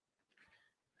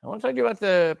I want to talk to you about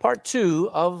the part 2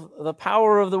 of the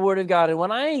power of the Word of God. And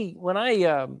when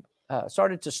I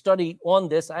started to study on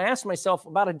this, I asked myself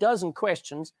about a dozen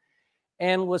questions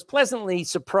and was pleasantly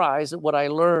surprised at what I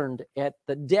learned at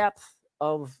the depth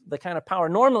of the kind of power.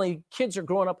 Normally, kids are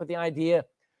growing up with the idea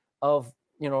of,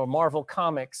 Marvel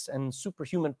comics and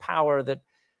superhuman power that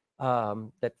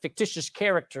fictitious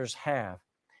characters have.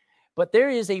 But there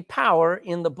is a power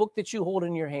in the book that you hold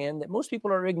in your hand that most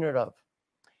people are ignorant of.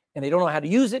 And they don't know how to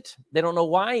use it. They don't know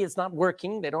why it's not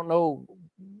working. They don't know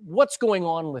what's going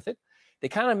on with it. They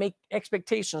kind of make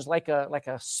expectations like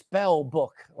a spell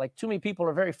book. Like too many people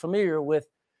are very familiar with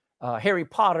Harry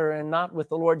Potter and not with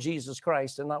the Lord Jesus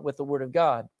Christ and not with the Word of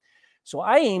God. So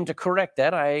I aim to correct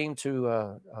that. I aim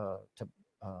to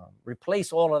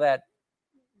replace all of that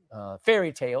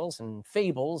fairy tales and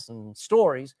fables and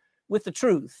stories with the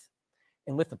truth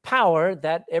and with the power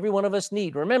that every one of us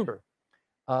need. Remember,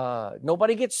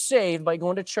 nobody gets saved by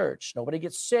going to church. Nobody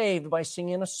gets saved by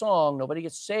singing a song. Nobody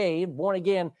gets saved, born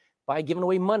again, by giving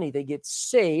away money. They get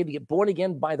saved, get born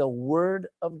again by the Word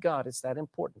of God. It's that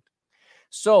important.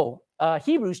 So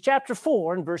Hebrews chapter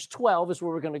 4 and verse 12 is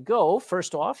where we're going to go.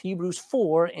 First off, Hebrews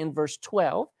 4 and verse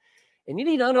 12. And you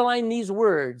need to underline these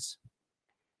words.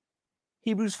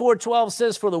 Hebrews 4:12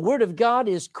 says, "For the Word of God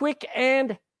is quick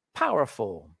and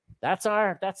powerful." That's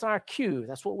our cue.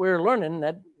 That's what we're learning,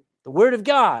 that the Word of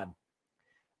God.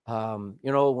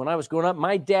 When I was growing up,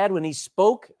 my dad, when he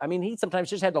spoke, he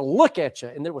sometimes just had to look at you,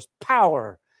 and there was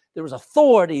power, there was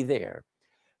authority there.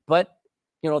 But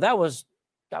that was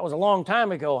a long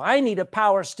time ago. I need a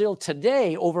power still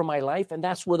today over my life, and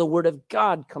that's where the Word of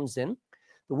God comes in.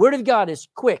 The Word of God is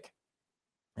quick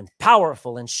and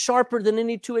powerful and sharper than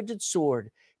any two-edged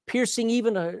sword, piercing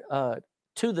even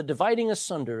to the dividing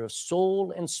asunder of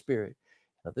soul and spirit,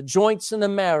 of the joints and the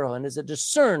marrow, and is a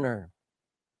discerner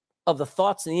of the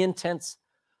thoughts and the intents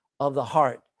of the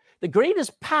heart. The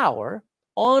greatest power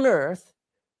on earth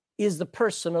is the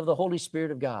person of the Holy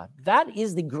Spirit of God. That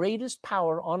is the greatest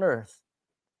power on earth.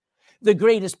 The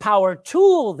greatest power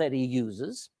tool that he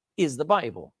uses is the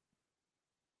Bible.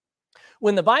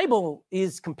 When the Bible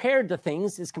is compared to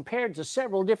things, is compared to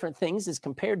several different things, is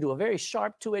compared to a very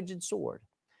sharp two-edged sword.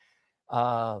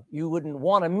 You wouldn't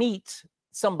want to meet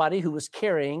somebody who was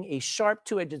carrying a sharp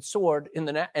two-edged sword in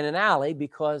an alley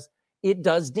because it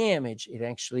does damage. It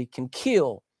actually can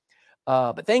kill.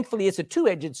 But thankfully, it's a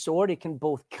two-edged sword. It can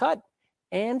both cut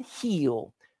and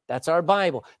heal. That's our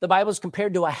Bible. The Bible is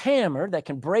compared to a hammer that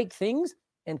can break things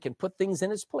and can put things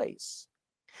in its place.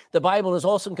 The Bible is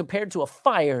also compared to a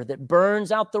fire that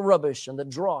burns out the rubbish and the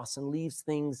dross and leaves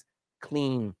things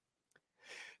clean.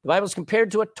 The Bible is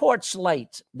compared to a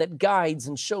torchlight that guides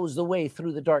and shows the way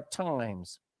through the dark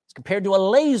times. It's compared to a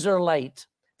laser light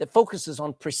that focuses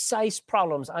on precise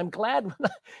problems. I'm glad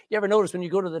you ever notice when you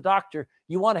go to the doctor,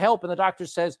 you want help, and the doctor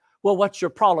says, "Well, what's your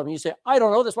problem?" And you say, "I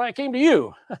don't know. That's why I came to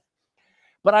you."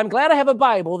 But I'm glad I have a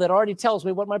Bible that already tells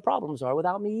me what my problems are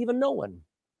without me even knowing.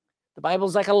 The Bible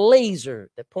is like a laser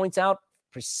that points out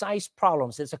precise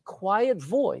problems. It's a quiet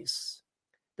voice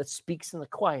that speaks in the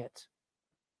quiet.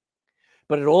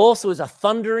 But it also is a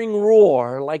thundering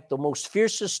roar, like the most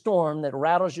fiercest storm that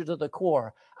rattles you to the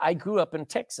core. I grew up in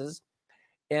Texas,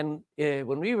 and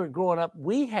when we were growing up,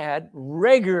 we had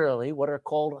regularly what are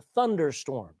called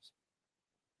thunderstorms.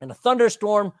 And a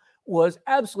thunderstorm was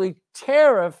absolutely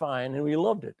terrifying, and we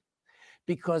loved it,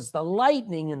 because the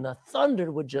lightning and the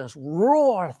thunder would just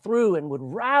roar through and would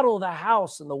rattle the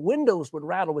house, and the windows would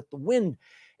rattle with the wind,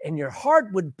 and your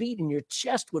heart would beat and your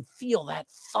chest would feel that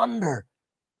thunder.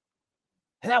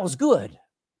 And that was good.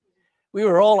 We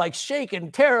were all like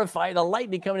shaking, terrified, the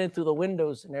lightning coming in through the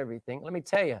windows and everything. Let me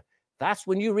tell you, that's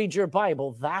when you read your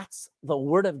Bible, that's the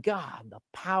Word of God, the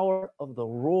power of the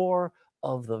roar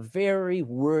of the very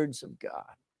words of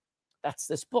God. That's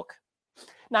this book.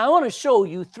 Now, I want to show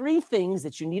you 3 things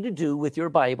that you need to do with your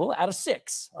Bible out of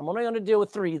 6. I'm only going to deal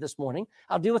with 3 this morning.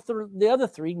 I'll deal with the other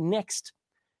 3 next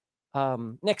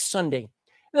Sunday.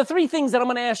 The 3 things that I'm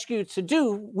going to ask you to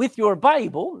do with your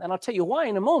Bible, and I'll tell you why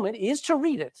in a moment, is to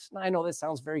read it. Now, I know this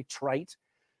sounds very trite.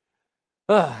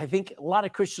 I think a lot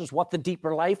of Christians want the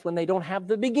deeper life when they don't have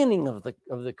the beginning of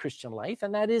the Christian life,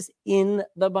 and that is in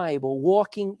the Bible,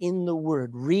 walking in the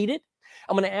Word. Read it.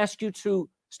 I'm going to ask you to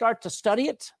start to study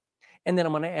it, and then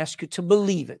I'm going to ask you to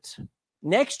believe it.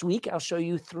 Next week, I'll show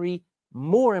you 3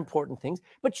 more important things,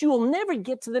 but you will never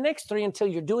get to the next 3 until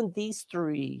you're doing these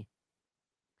 3.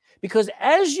 Because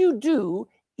as you do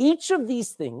each of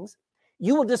these things,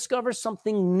 you will discover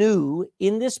something new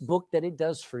in this book that it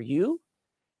does for you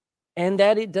and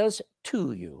that it does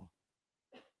to you.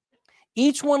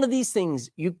 Each one of these things,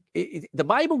 the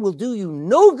Bible will do you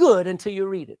no good until you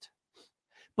read it.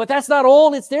 But that's not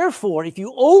all it's there for. If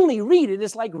you only read it,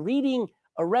 it's like reading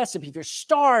a recipe. If you're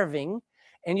starving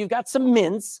and you've got some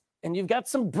mince and you've got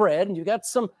some bread and you've got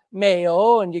some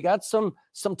mayo and you got some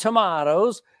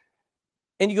tomatoes,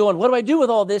 and you go, and what do I do with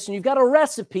all this? And you've got a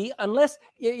recipe,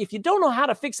 if you don't know how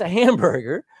to fix a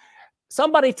hamburger,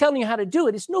 somebody telling you how to do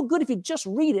it, it's no good if you just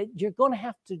read it. You're going to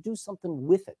have to do something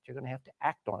with it. You're going to have to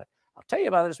act on it. I'll tell you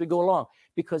about it as we go along,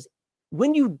 because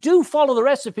when you do follow the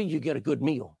recipe, you get a good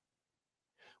meal.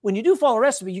 When you do follow the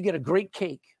recipe, you get a great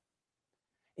cake.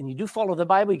 And you do follow the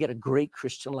Bible, you get a great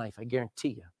Christian life, I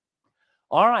guarantee you.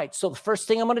 All right, so the first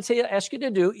thing I'm going to ask you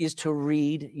to do is to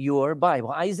read your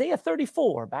Bible. Isaiah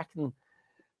 34, back in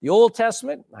the Old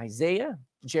Testament, Isaiah,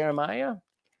 Jeremiah,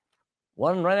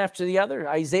 one right after the other.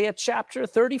 Isaiah chapter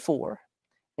 34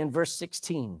 and verse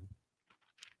 16.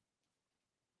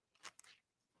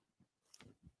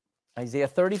 Isaiah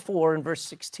 34 and verse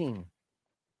 16.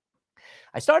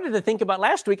 I started to think about,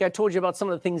 last week I told you about some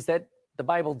of the things that the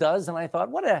Bible does, and I thought,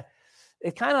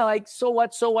 it's kind of like, so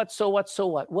what?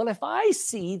 Well, if I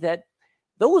see that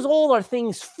those all are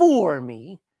things for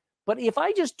me, but if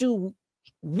I just do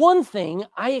one thing,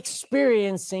 I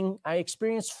experience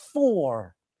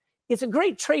four. It's a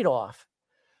great trade-off.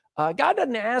 God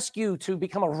doesn't ask you to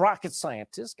become a rocket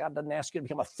scientist. God doesn't ask you to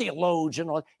become a theologian.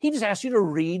 He just asks you to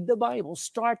read the Bible.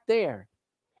 Start there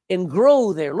and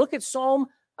grow there. Look at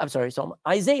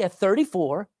Isaiah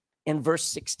 34 and verse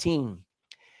 16.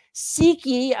 Seek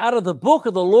ye out of the book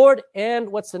of the Lord, and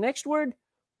what's the next word?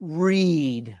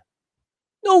 Read.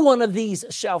 No one of these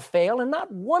shall fail, and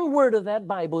not one word of that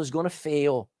Bible is going to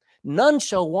fail. None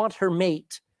shall want her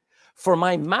mate. For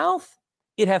my mouth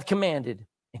it hath commanded,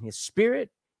 and his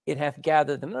spirit it hath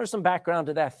gathered them. There's some background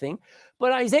to that thing.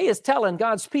 But Isaiah is telling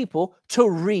God's people to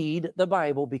read the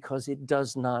Bible because it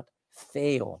does not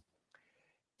fail.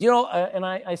 And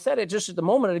I said it just a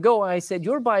moment ago. I said,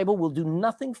 your Bible will do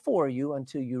nothing for you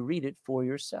until you read it for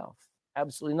yourself.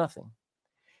 Absolutely nothing.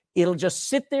 It'll just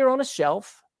sit there on a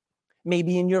shelf,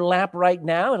 maybe in your lap right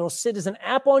now. It'll sit as an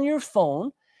app on your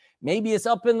phone. Maybe it's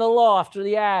up in the loft or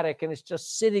the attic, and it's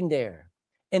just sitting there.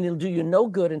 And it'll do you no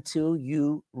good until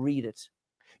you read it.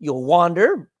 You'll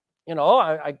wander.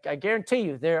 I guarantee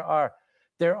you there are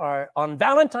on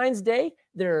Valentine's Day,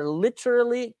 there are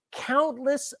literally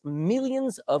countless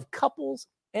millions of couples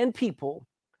and people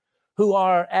who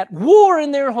are at war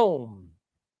in their home.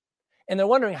 And they're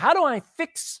wondering, how do I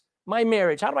fix my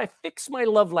marriage? How do I fix my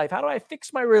love life? How do I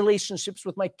fix my relationships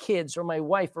with my kids or my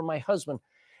wife or my husband?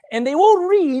 And they won't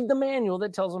read the manual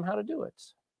that tells them how to do it.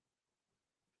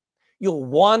 You'll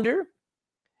wander.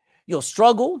 You'll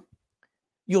struggle.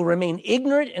 You'll remain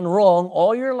ignorant and wrong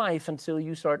all your life until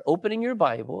you start opening your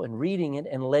Bible and reading it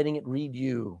and letting it read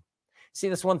you. See,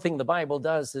 that's one thing the Bible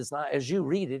does is not as you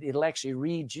read it, it'll actually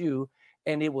read you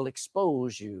and it will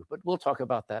expose you. But we'll talk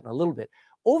about that in a little bit.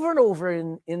 Over and over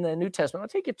in the New Testament, I'll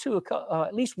take you to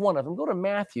at least one of them. Go to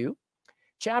Matthew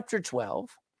chapter 12.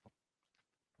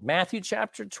 Matthew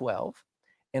chapter 12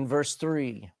 and verse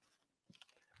 3.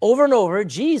 Over and over,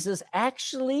 Jesus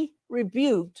actually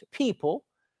rebuked people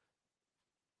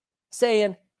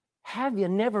saying, have you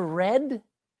never read?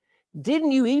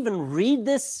 Didn't you even read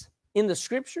this in the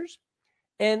scriptures?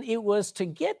 And it was to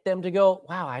get them to go,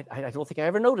 wow, I don't think I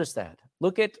ever noticed that.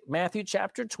 Look at Matthew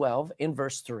chapter 12 in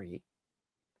verse 3.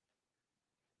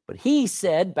 But he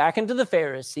said back into the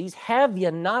Pharisees, have you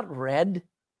not read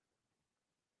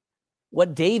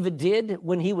what David did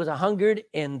when he was a hungered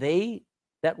and they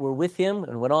that were with him,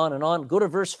 and went on and on. Go to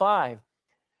verse 5.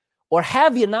 Or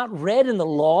have you not read in the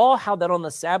law how that on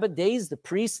the Sabbath days the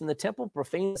priests in the temple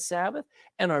profane the Sabbath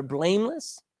and are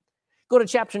blameless? Go to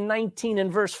chapter 19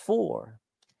 and verse 4.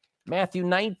 Matthew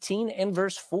 19 and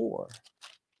verse 4.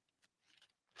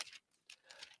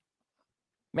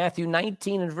 Matthew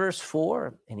 19 and verse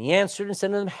 4. And he answered and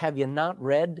said to them, have you not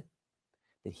read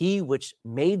that he which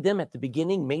made them at the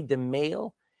beginning made them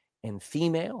male and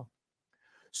female?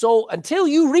 So until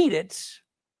you read it,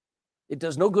 it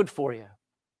does no good for you.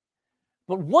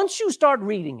 But once you start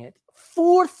reading it,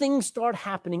 4 things start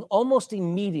happening almost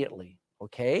immediately,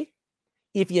 okay?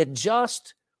 If you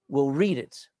just will read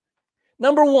it.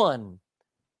 Number 1,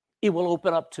 it will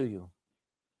open up to you.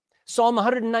 Psalm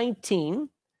 119,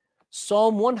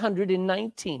 Psalm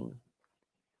 119.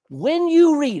 When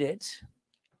you read it,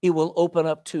 it will open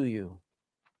up to you.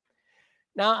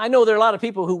 Now, I know there are a lot of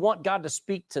people who want God to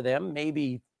speak to them,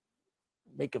 maybe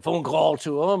make a phone call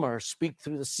to them or speak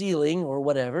through the ceiling or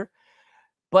whatever.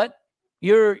 But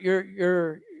you're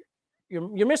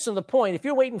missing the point. If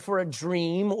you're waiting for a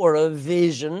dream or a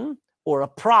vision or a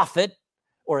prophet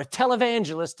or a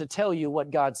televangelist to tell you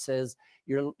what God says,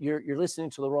 you're listening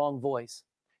to the wrong voice.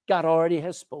 God already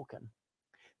has spoken.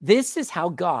 This is how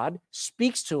God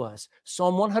speaks to us.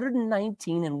 Psalm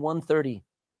 119 and 130.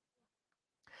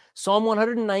 Psalm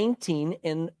 119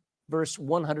 and verse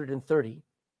 130.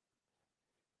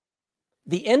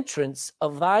 The entrance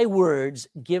of thy words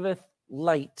giveth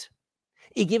light.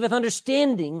 It giveth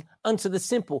understanding unto the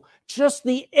simple. Just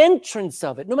the entrance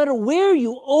of it, no matter where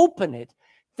you open it,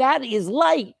 that is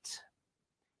light.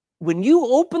 When you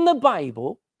open the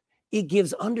Bible, it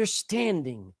gives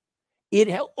understanding. It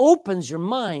opens your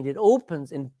mind. It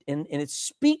opens and it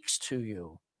speaks to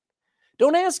you.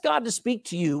 Don't ask God to speak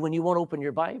to you when you won't open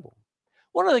your Bible.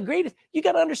 One of the greatest, you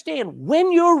got to understand,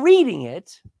 when you're reading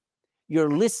it,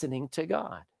 you're listening to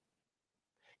God.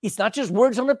 It's not just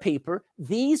words on a paper.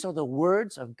 These are the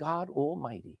words of God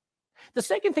Almighty. The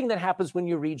second thing that happens when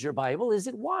you read your Bible is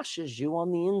it washes you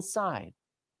on the inside.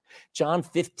 John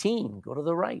 15, go to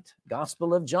the right.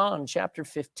 Gospel of John, chapter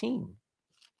 15.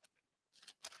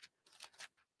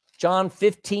 John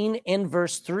 15 and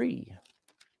verse 3.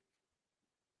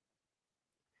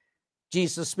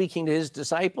 Jesus speaking to his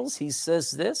disciples, he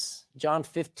says this, John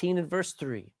 15 and verse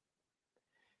 3.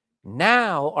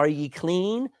 Now are ye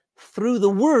clean through the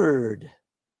word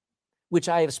which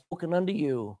I have spoken unto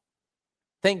you.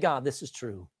 Thank God this is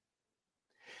true.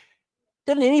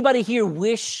 Doesn't anybody here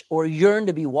wish or yearn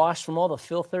to be washed from all the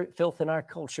filth in our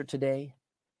culture today?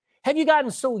 Have you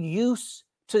gotten so used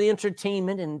to the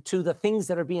entertainment and to the things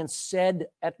that are being said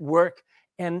at work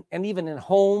and even at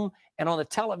home and on the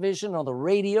television, on the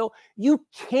radio? You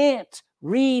can't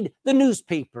read the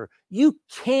newspaper. You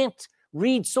can't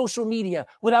read social media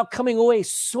without coming away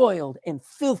soiled and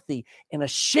filthy and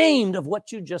ashamed of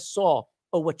what you just saw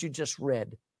or what you just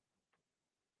read.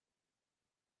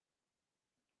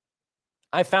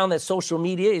 I found that social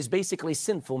media is basically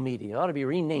sinful media. It ought to be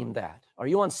renamed that. Are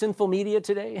you on sinful media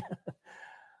today?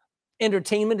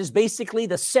 Entertainment is basically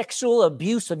the sexual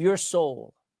abuse of your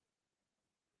soul.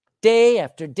 Day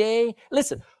after day.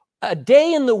 Listen, a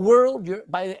day in the world,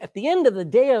 at the end of the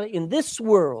day in this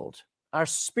world, our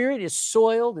spirit is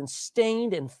soiled and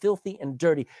stained and filthy and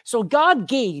dirty. So God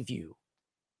gave you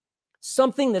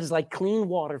something that is like clean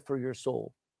water for your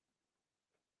soul.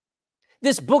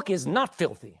 This book is not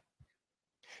filthy.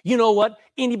 You know what?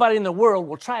 Anybody in the world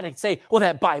will try to say, well,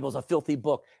 that Bible's a filthy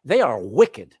book. They are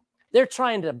wicked. They're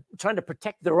trying to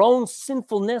protect their own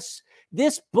sinfulness.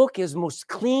 This book is the most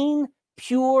clean,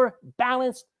 pure,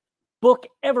 balanced book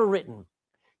ever written.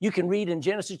 You can read in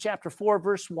Genesis chapter 4,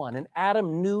 verse 1, and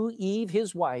Adam knew Eve,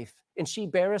 his wife, and she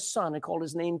bare a son and called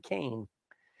his name Cain.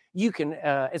 You can,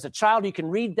 as a child, you can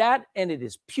read that, and it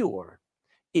is pure.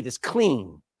 It is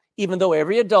clean, even though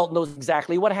every adult knows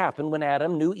exactly what happened when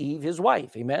Adam knew Eve, his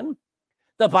wife. Amen?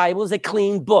 The Bible is a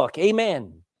clean book.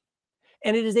 Amen.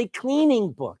 And it is a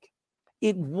cleaning book.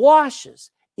 It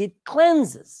washes. It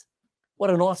cleanses.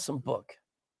 What an awesome book.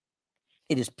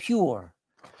 It is pure.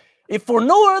 If for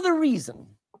no other reason,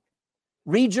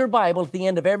 read your Bible at the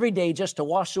end of every day just to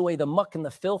wash away the muck and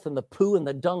the filth and the poo and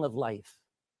the dung of life.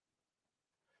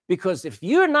 Because if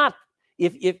you're not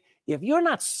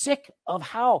sick of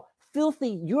how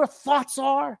filthy your thoughts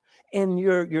are and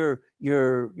the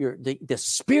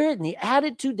spirit and the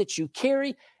attitude that you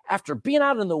carry after being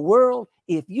out in the world,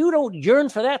 if you don't yearn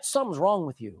for that, something's wrong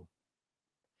with you.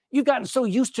 You've gotten so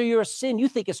used to your sin, you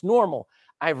think it's normal.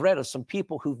 I've read of some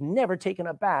people who've never taken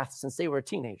a bath since they were a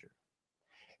teenager.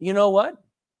 You know what?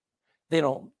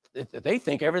 They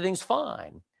think everything's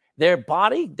fine. Their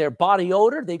body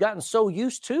odor, they've gotten so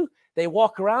used to, they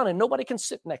walk around and nobody can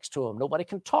sit next to them. Nobody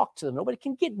can talk to them. Nobody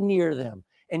can get near them.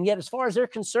 And yet, as far as they're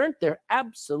concerned, they're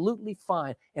absolutely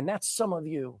fine. And that's some of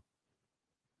you.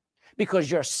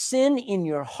 Because your sin in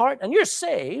your heart, and you're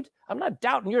saved. I'm not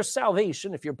doubting your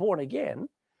salvation if you're born again.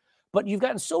 But you've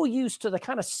gotten so used to the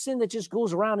kind of sin that just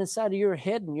goes around inside of your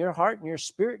head and your heart and your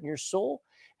spirit and your soul,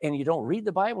 and you don't read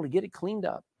the Bible to get it cleaned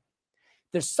up.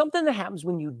 There's something that happens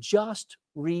when you just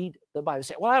read the Bible. You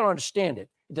say, well, I don't understand it.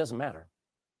 It doesn't matter.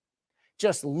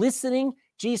 Just listening,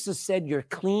 Jesus said, you're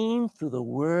clean through the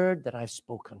word that I've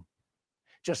spoken.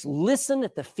 Just listen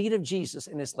at the feet of Jesus,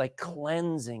 and it's like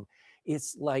cleansing.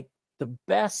 It's like the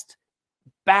best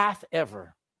bath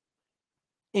ever.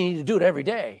 And you need to do it every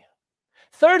day.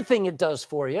 Third thing it does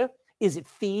for you is it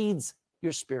feeds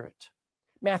your spirit.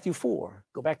 Matthew 4.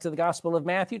 Go back to the Gospel of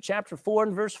Matthew, chapter 4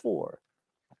 and verse 4.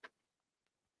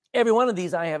 Every one of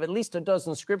these, I have at least a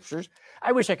dozen scriptures.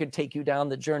 I wish I could take you down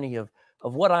the journey of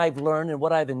what I've learned and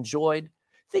what I've enjoyed.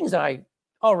 Things that I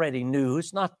already knew.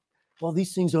 It's not, well,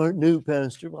 these things aren't new,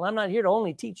 Pastor. Well, I'm not here to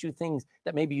only teach you things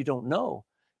that maybe you don't know.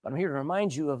 But I'm here to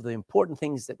remind you of the important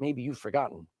things that maybe you've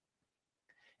forgotten.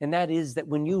 And that is that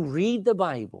when you read the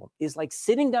Bible, it's like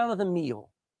sitting down at the meal,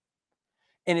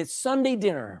 and it's Sunday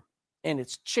dinner, and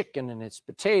it's chicken, and it's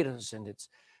potatoes, and it's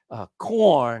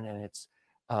corn, and it's,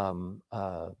 I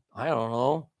don't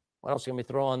know, what else can we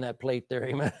throw on that plate there?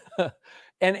 Amen.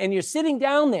 and you're sitting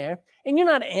down there, and you're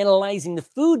not analyzing the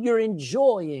food, you're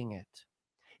enjoying it.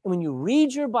 And when you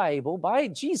read your Bible,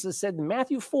 Jesus said in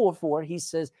Matthew 4:4, he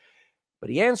says, but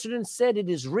he answered and said, it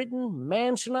is written,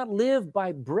 man shall not live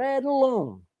by bread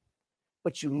alone,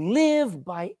 but you live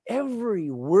by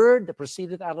every word that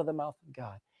proceedeth out of the mouth of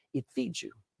God. It feeds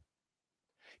you.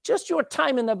 Just your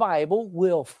time in the Bible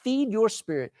will feed your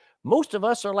spirit. Most of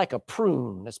us are like a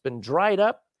prune that's been dried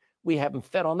up. We haven't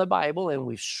fed on the Bible, and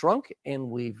we've shrunk, and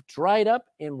we've dried up,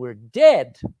 and we're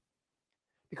dead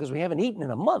because we haven't eaten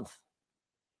in a month.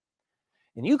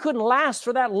 And you couldn't last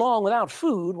for that long without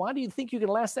food. Why do you think you can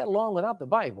last that long without the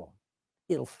Bible?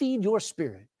 It'll feed your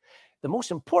spirit. The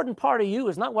most important part of you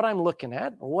is not what I'm looking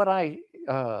at or what I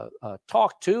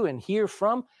talk to and hear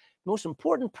from. The most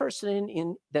important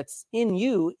person that's in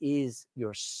you is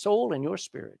your soul and your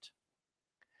spirit.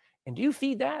 And do you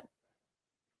feed that?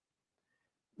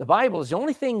 The Bible is the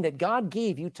only thing that God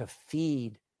gave you to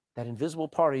feed that invisible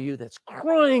part of you that's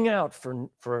crying out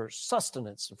for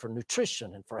sustenance and for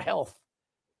nutrition and for health.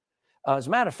 As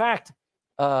a matter of fact,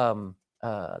 the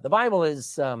Bible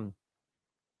is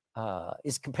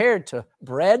compared to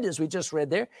bread, as we just read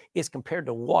there, is compared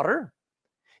to water,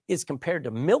 is compared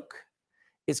to milk,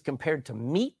 is compared to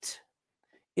meat,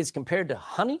 is compared to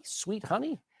honey, sweet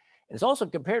honey, and it's also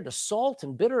compared to salt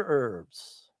and bitter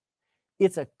herbs.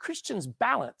 It's a Christian's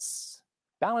balanced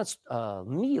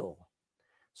meal.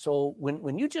 So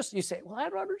when you say, well, I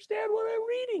don't understand what I'm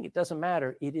reading, it doesn't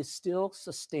matter. It is still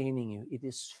sustaining you. It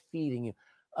is feeding you.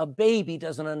 A baby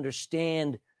doesn't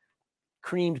understand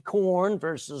creamed corn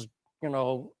versus,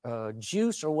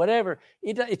 juice or whatever.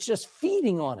 It's just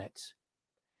feeding on it.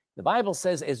 The Bible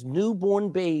says as newborn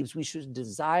babes, we should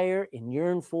desire and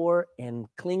yearn for and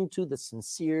cling to the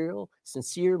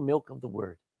sincere milk of the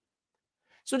word.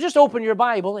 So just open your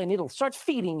Bible and it'll start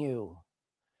feeding you.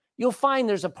 You'll find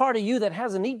there's a part of you that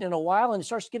hasn't eaten in a while and it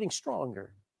starts getting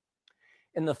stronger.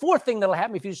 And the fourth thing that'll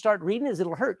happen if you start reading is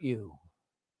it'll hurt you.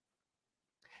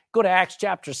 Go to Acts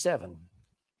chapter 7.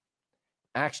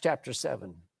 Acts chapter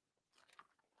 7.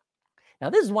 Now,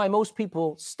 this is why most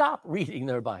people stop reading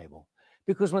their Bible,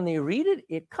 because when they read it,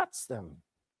 it cuts them.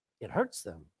 It hurts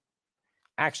them.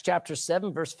 Acts chapter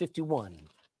 7, verse 51.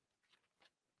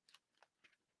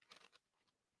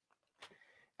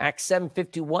 Acts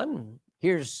 7:51.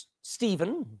 Here's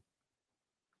Stephen.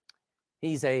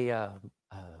 He's a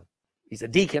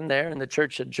deacon there in the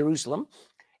church at Jerusalem,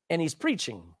 and he's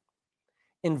preaching.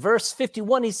 In verse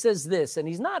 51, he says this, and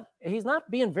he's not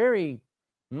being very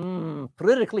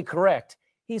politically correct.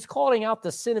 He's calling out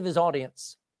the sin of his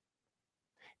audience,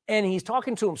 and he's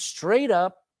talking to them straight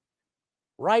up,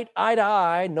 right eye to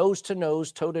eye, nose to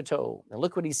nose, toe to toe. And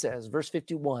look what he says, verse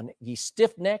 51, ye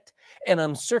stiff-necked and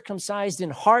uncircumcised in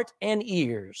heart and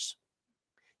ears.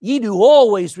 Ye do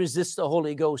always resist the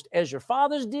Holy Ghost, as your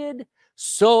fathers did,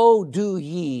 so do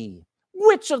ye.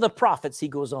 Which of the prophets, he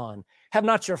goes on, have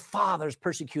not your fathers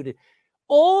persecuted?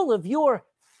 All of your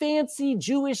fancy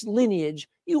Jewish lineage,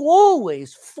 you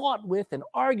always fought with and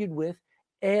argued with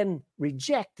and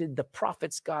rejected the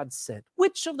prophets God sent.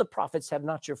 Which of the prophets have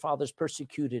not your fathers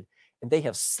persecuted? And they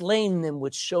have slain them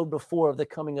which showed before of the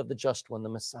coming of the just one, the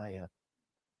Messiah,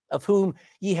 of whom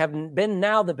ye have been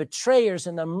now the betrayers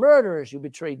and the murderers. You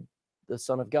betrayed the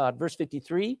Son of God. Verse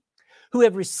 53, who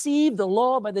have received the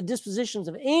law by the dispositions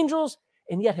of angels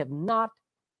and yet have not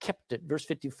kept it. Verse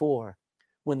 54,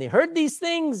 when they heard these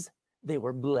things, they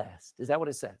were blessed. Is that what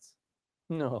it says?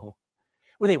 No.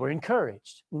 Well, they were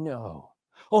encouraged? No.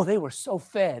 Oh, they were so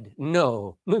fed?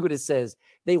 No. Look what it says.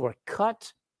 They were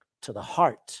cut to the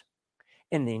heart,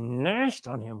 and they gnashed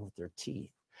on him with their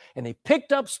teeth, and they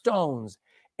picked up stones,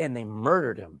 and they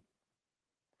murdered him.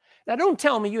 Now, don't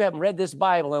tell me you haven't read this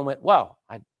Bible and went, wow,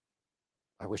 I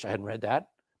wish I hadn't read that.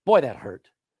 Boy, that hurt.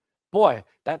 Boy,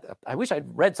 I wish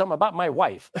I'd read something about my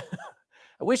wife.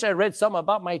 I wish I read something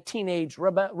about my teenage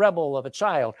rebel of a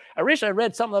child. I wish I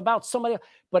read something about somebody else.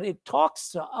 But it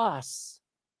talks to us,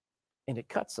 and it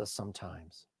cuts us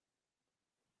sometimes.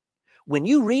 When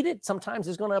you read it, sometimes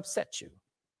it's going to upset you.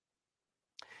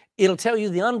 It'll tell you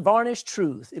the unvarnished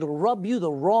truth. It'll rub you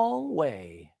the wrong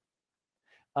way.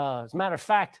 As a matter of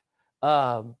fact,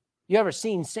 you ever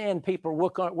seen sandpaper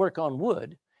work on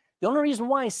wood? The only reason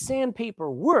why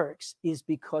sandpaper works is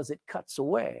because it cuts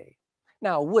away.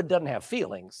 Now, wood doesn't have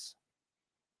feelings,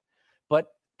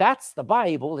 but That's the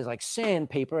Bible, is like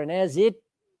sandpaper, and as it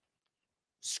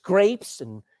scrapes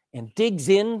and digs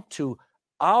into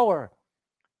our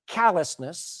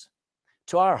callousness,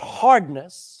 to our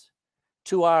hardness,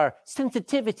 to our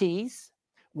sensitivities,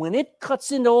 when it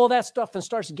cuts into all that stuff and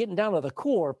starts getting down to the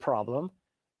core problem,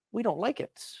 we don't like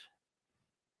it.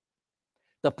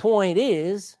 The point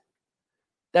is,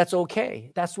 that's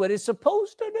okay. That's what it's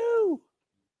supposed to do.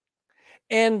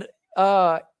 And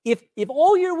if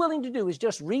all you're willing to do is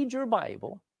just read your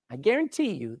Bible, I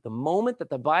guarantee you, the moment that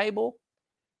the Bible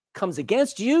comes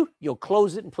against you, you'll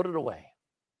close it and put it away.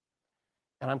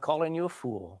 And I'm calling you a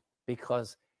fool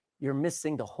because you're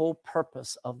missing the whole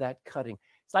purpose of that cutting.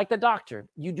 It's like the doctor.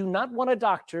 You do not want a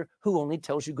doctor who only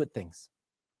tells you good things.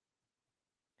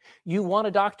 You want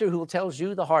a doctor who tells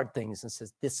you the hard things and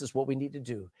says, this is what we need to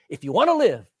do. If you want to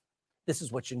live, this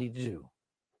is what you need to do.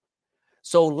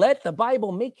 So let the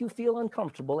Bible make you feel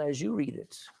uncomfortable as you read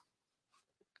it.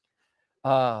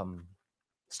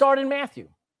 Start in Matthew.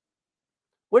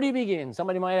 Where do you begin?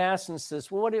 Somebody might ask and says,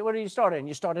 well, what do you start in?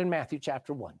 You start in Matthew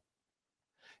chapter 1.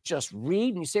 Just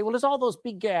read and you say, well, there's all those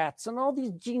begats and all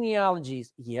these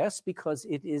genealogies. Yes, because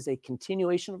it is a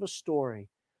continuation of a story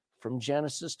from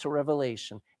Genesis to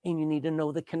Revelation. And you need to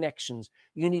know the connections.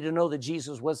 You need to know that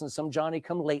Jesus wasn't some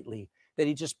Johnny-come-lately, that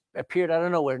he just appeared out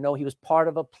of nowhere. No, he was part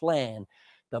of a plan.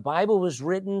 The Bible was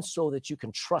written so that you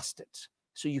can trust it,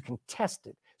 so you can test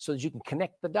it, so that you can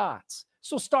connect the dots.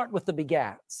 So start with the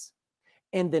begats.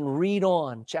 And then read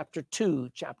on, chapter 2,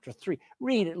 chapter 3.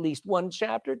 Read at least one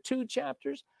chapter, 2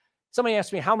 chapters. Somebody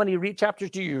asked me, how many chapters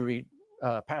do you read,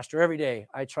 Pastor, every day?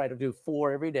 I try to do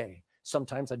 4 every day.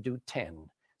 Sometimes I do 10.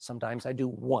 Sometimes I do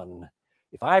 1.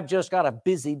 If I've just got a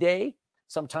busy day,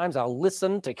 sometimes I'll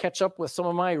listen to catch up with some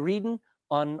of my reading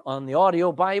on the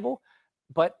audio Bible.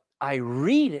 But I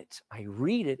read it,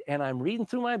 and I'm reading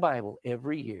through my Bible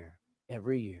every year.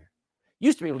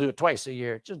 Used to be able to do it twice a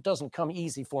year. It just doesn't come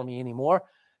easy for me anymore.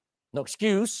 No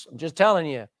excuse. I'm just telling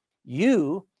you,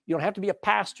 you don't have to be a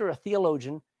pastor, a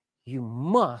theologian. You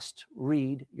must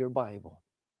read your Bible.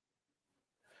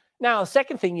 Now, the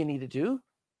second thing you need to do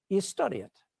is study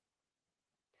it.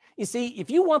 You see,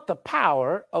 if you want the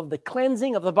power of the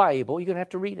cleansing of the Bible, you're going to have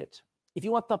to read it. If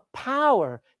you want the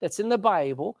power that's in the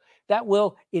Bible that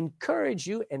will encourage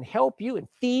you and help you and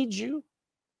feed you,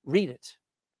 read it.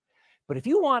 But if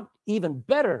you want even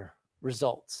better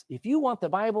results, if you want the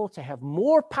Bible to have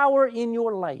more power in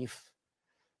your life,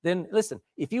 then listen,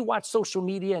 if you watch social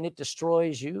media and it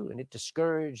destroys you and it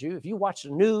discourages you, if you watch the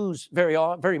news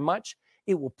very much,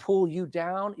 it will pull you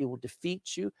down, it will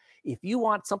defeat you. If you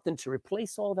want something to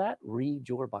replace all that, read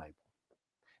your Bible.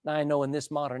 Now, I know in this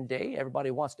modern day,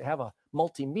 everybody wants to have a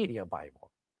multimedia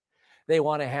Bible. They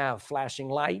want to have flashing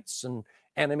lights and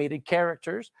animated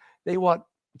characters. They want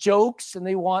jokes and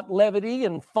they want levity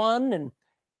and fun, and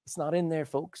it's not in there,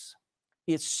 folks.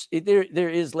 There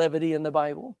is levity in the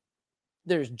Bible.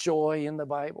 There's joy in the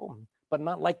Bible, but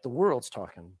not like the world's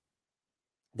talking.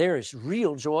 There is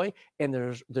real joy and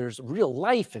there's real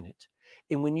life in it.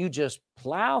 And when you just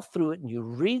plow through it and you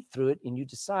read through it and you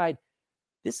decide,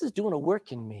 this is doing a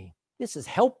work in me. This is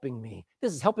helping me.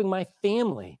 This is helping my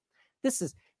family. This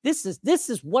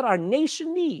is what our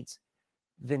nation needs.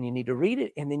 Then you need to read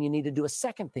it, and then you need to do a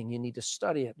second thing. You need to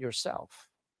study it yourself.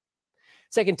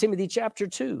 2 Timothy chapter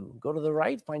 2. Go to the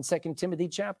right, find 2 Timothy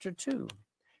chapter 2.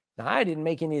 Now, I didn't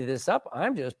make any of this up.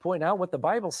 I'm just pointing out what the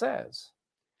Bible says.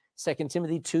 2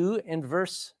 Timothy 2 and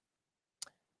verse,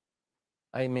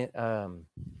 nope,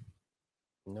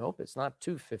 it's not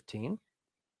 2:15.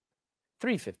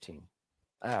 3:15.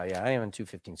 Oh, yeah, I am in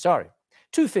 2:15. Sorry.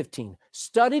 2:15.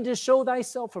 Study to show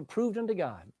thyself approved unto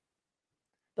God.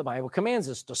 The Bible commands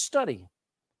us to study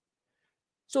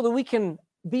so that we can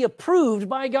be approved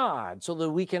by God, so that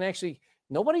we can actually,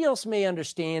 nobody else may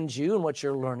understand you and what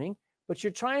you're learning, but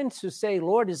you're trying to say,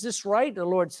 Lord, is this right? The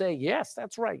Lord say, yes,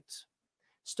 that's right.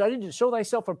 Study to show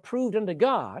thyself approved unto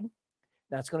God.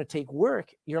 That's going to take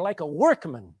work. You're like a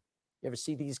workman. You ever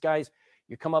see these guys?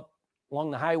 You come up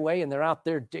along the highway and they're out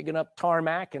there digging up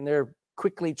tarmac and they're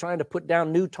quickly trying to put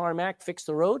down new tarmac, fix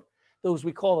the road. Those,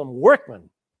 we call them workmen.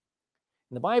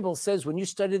 And the Bible says when you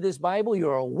study this Bible,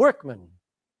 you're a workman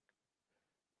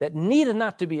that needed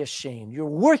not to be ashamed. You're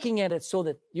working at it so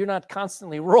that you're not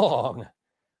constantly wrong.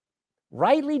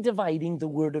 Rightly dividing the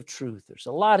word of truth. There's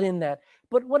a lot in that.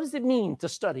 But what does it mean to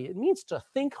study? It means to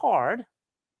think hard.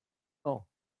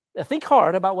 Think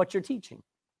hard about what you're teaching.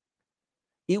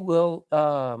 It will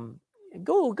go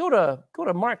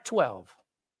to Mark 12.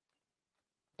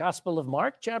 Gospel of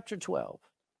Mark, chapter 12.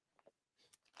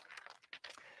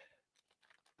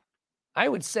 I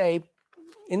would say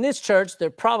in this church, there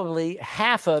probably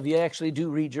half of you actually do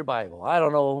read your Bible. I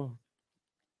don't know,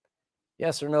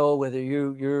 yes or no, whether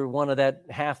you're one of that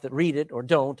half that read it or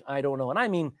don't. I don't know. And I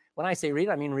mean, when I say read,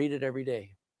 I mean read it every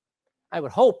day. I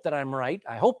would hope that I'm right.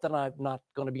 I hope that I'm not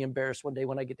going to be embarrassed one day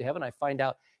when I get to heaven. I find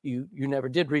out you never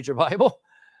did read your Bible.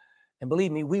 And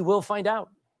believe me, we will find out.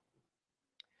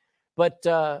 But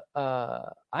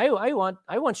I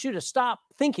want you to stop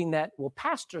thinking that, well,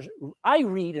 pastor, I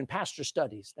read and pastor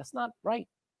studies. That's not right.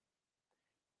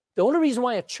 The only reason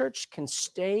why a church can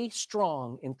stay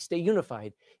strong and stay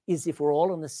unified is if we're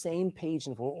all on the same page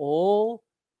and if we're all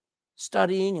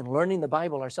studying and learning the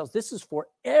Bible ourselves. This is for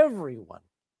everyone,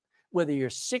 whether you're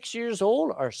 6 years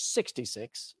old or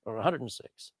 66 or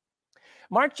 106.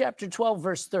 Mark chapter 12,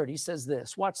 verse 30 says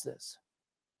this. Watch this.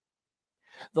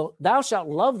 Thou shalt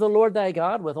love the Lord thy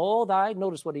God with all thy,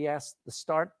 notice what he asked the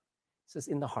start, it says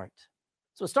in the heart.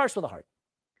 So it starts with the heart.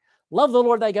 Love the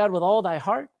Lord thy God with all thy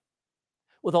heart,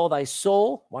 with all thy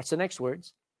soul, watch the next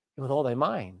words, and with all thy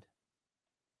mind.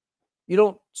 You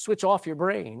don't switch off your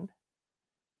brain.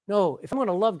 No, if I'm going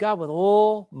to love God with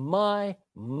all my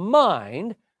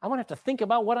mind, I'm going to have to think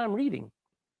about what I'm reading.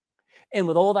 And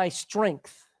with all thy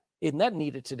strength, isn't that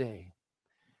needed today?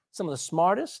 Some of the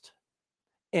smartest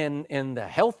and the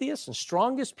healthiest and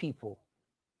strongest people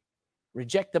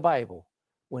reject the Bible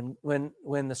when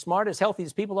the smartest,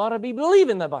 healthiest people ought to be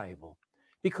believing the Bible.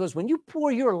 Because when you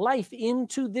pour your life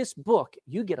into this book,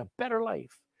 you get a better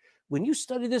life. When you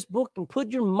study this book and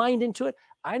put your mind into it,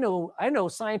 I know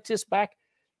scientists back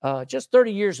just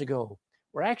 30 years ago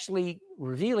were actually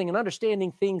revealing and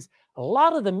understanding things. A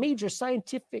lot of the major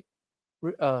scientific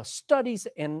studies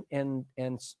and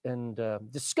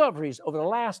discoveries over the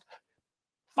last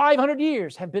 500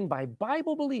 years have been by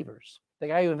Bible believers. The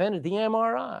guy who invented the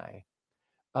MRI.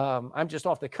 I'm just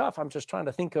off the cuff. I'm just trying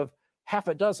to think of half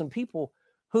a dozen people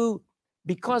who,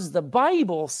 because the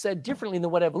Bible said differently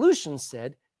than what evolution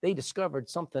said, they discovered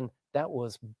something that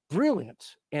was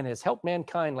brilliant and has helped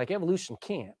mankind like evolution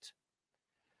can't.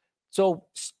 So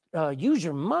use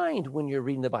your mind when you're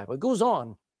reading the Bible. It goes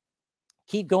on.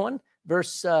 Keep going.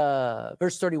 Verse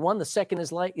 31, the second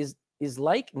is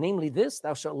like, namely this,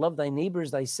 thou shalt love thy neighbor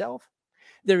as thyself.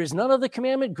 There is none other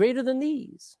commandment greater than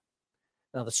these.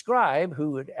 Now the scribe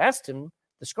who had asked him,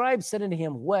 the scribe said unto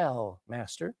him, well,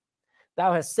 master,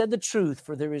 thou hast said the truth,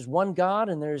 for there is one God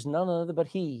and there is none other but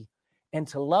he. And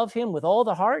to love him with all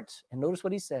the heart, and notice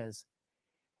what he says,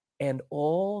 and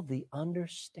all the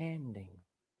understanding.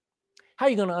 How are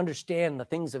you going to understand the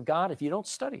things of God if you don't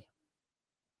study?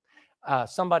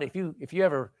 Somebody, if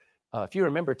you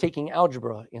remember taking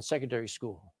algebra in secondary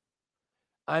school,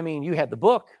 I mean, you had the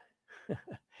book,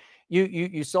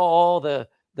 you saw all the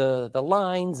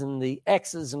lines and the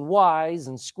X's and Y's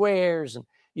and squares, and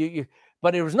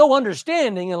but there was no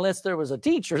understanding unless there was a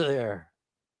teacher there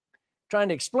trying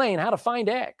to explain how to find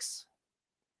X.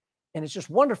 And it's just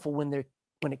wonderful when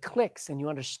it clicks and you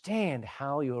understand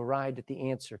how you arrived at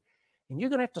the answer. And you're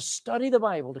going to have to study the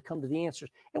Bible to come to the answers.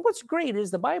 And what's great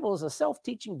is the Bible is a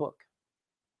self-teaching book.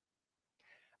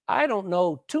 I don't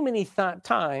know too many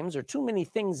times or too many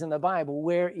things in the Bible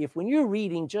where when you're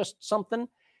reading just something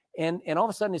and all of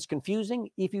a sudden it's confusing,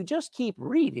 if you just keep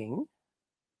reading,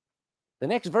 the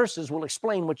next verses will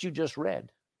explain what you just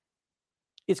read.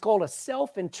 It's called a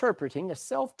self-interpreting, a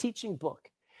self-teaching book.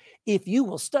 If you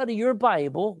will study your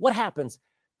Bible, what happens?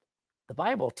 The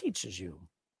Bible teaches you.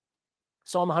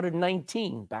 Psalm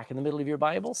 119, back in the middle of your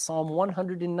Bible, Psalm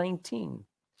 119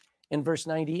 in verse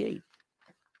 98.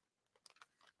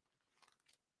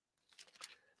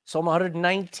 Psalm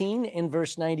 119 in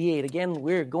verse 98. Again,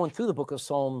 we're going through the book of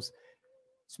Psalms,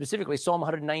 specifically Psalm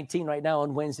 119 right now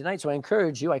on Wednesday night. So I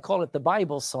encourage you, I call it the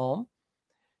Bible Psalm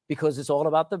because it's all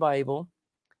about the Bible.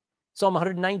 Psalm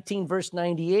 119 verse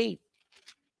 98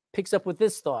 picks up with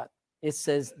this thought. It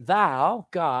says, thou,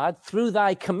 God, through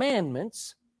thy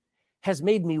commandments, has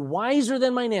made me wiser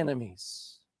than mine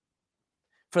enemies,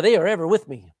 for they are ever with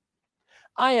me.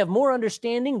 I have more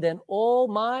understanding than all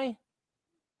my...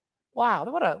 Wow,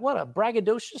 what a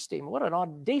braggadocious statement. What an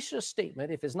audacious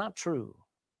statement if it's not true.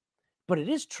 But it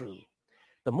is true.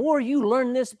 The more you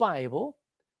learn this Bible,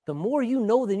 the more you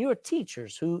know than your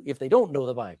teachers who, if they don't know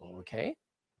the Bible, okay?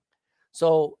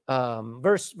 So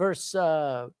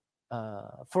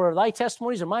for thy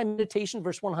testimonies are my meditation,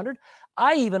 verse 100,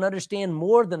 I even understand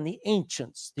more than the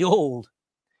ancients, the old,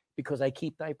 because I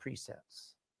keep thy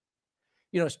precepts.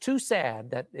 You know, it's too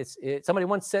sad that somebody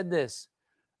once said this,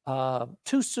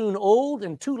 too soon old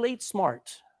and too late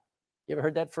smart. You ever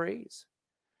heard that phrase?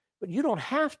 But you don't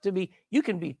have to be, you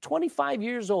can be 25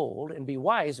 years old and be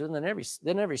wiser than every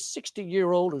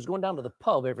 60-year-old who's going down to the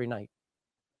pub every night.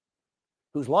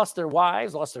 who's lost their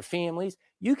wives, lost their families.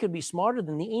 You can be smarter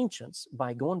than the ancients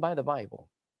by going by the Bible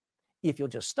if you'll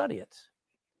just study it.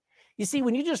 You see,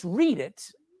 when you just read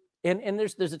it, and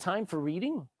there's a time for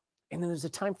reading, and then there's a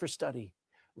time for study.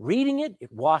 Reading it,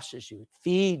 it washes you, it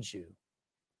feeds you,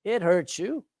 it hurts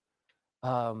you.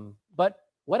 But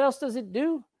what else does it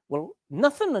do? Well,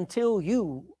 nothing until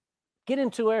you get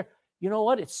into where, you know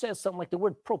what, it says something like the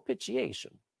word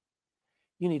propitiation.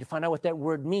 You need to find out what that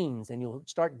word means, and you'll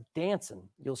start dancing.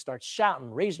 You'll start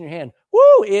shouting, raising your hand.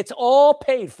 Woo, it's all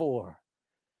paid for.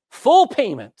 Full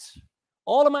payment.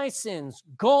 All of my sins,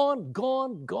 gone,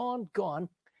 gone, gone, gone.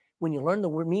 When you learn the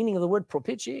meaning of the word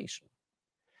propitiation.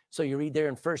 So you read there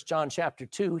in 1 John chapter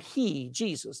 2, he,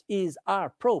 Jesus, is our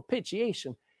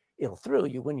propitiation. It'll thrill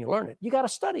you when you learn it. You got to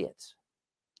study it.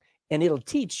 And it'll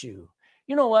teach you.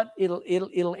 You know what?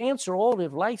 It'll answer all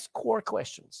of life's core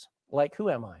questions. Like, who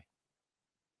am I?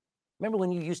 Remember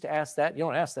when you used to ask that? You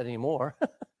don't ask that anymore.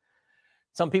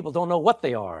 Some people don't know what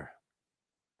they are.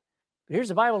 But here's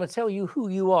the Bible to tell you who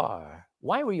you are.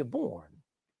 Why were you born?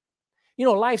 You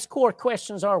know, life's core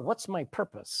questions are, what's my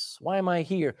purpose? Why am I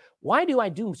here? Why do I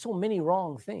do so many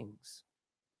wrong things?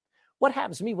 What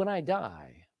happens to me when I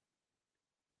die?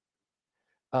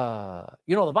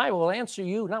 You know, the Bible will answer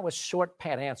you, not with short,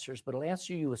 pat answers, but it'll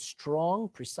answer you with strong,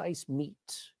 precise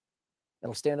meat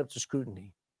that'll stand up to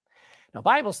scrutiny. Now,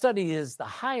 Bible study is the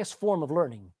highest form of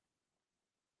learning.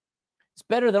 It's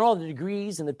better than all the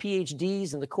degrees and the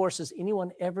PhDs and the courses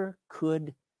anyone ever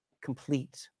could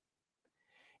complete.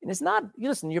 And it's not,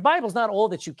 listen, your Bible's not all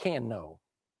that you can know,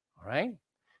 all right?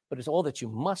 But it's all that you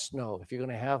must know if you're going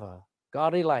to have a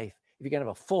godly life, if you're going to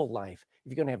have a full life,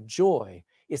 if you're going to have joy.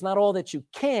 It's not all that you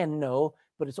can know,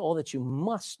 but it's all that you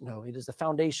must know. It is the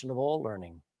foundation of all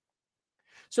learning.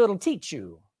 So it'll teach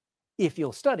you if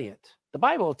you'll study it. The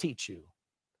Bible will teach you.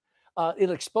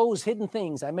 It'll expose hidden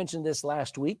things. I mentioned this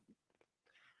last week.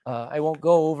 I won't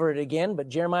go over it again, but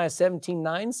Jeremiah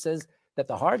 17:9 says that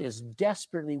the heart is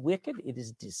desperately wicked. It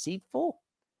is deceitful.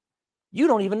 You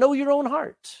don't even know your own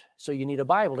heart. So you need a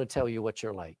Bible to tell you what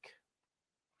you're like.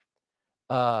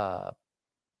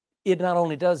 It not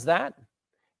only does that,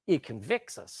 it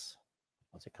convicts us.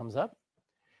 Once it comes up.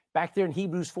 Back there in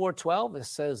Hebrews 4:12, it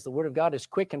says the word of God is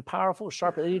quick and powerful,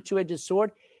 sharper than any two-edged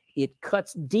sword. It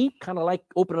cuts deep, kind of like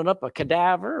opening up a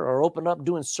cadaver or opening up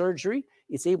doing surgery.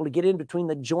 It's able to get in between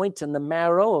the joint and the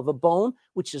marrow of a bone,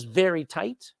 which is very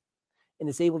tight. And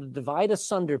it's able to divide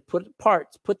asunder, put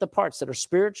the parts that are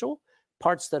spiritual,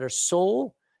 parts that are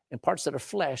soul, and parts that are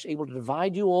flesh, able to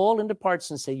divide you all into parts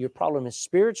and say your problem is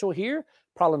spiritual here,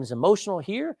 problem is emotional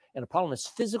here, and a problem is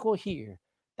physical here.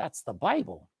 That's the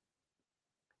Bible.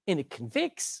 And it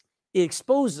convicts, it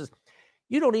exposes.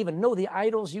 You don't even know the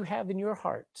idols you have in your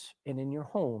heart and in your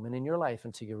home and in your life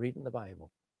until you're reading the Bible.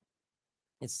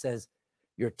 It says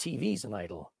your TV's an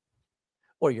idol,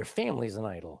 or your family's an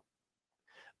idol,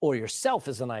 or yourself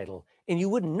is an idol. And you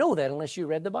wouldn't know that unless you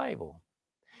read the Bible.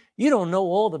 You don't know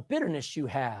all the bitterness you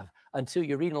have until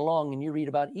you're reading along and you read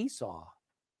about Esau.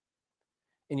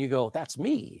 And you go, that's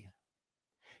me.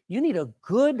 You need a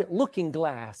good looking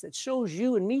glass that shows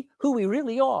you and me who we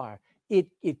really are. It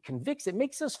convicts, it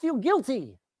makes us feel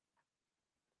guilty.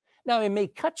 Now, it may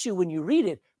cut you when you read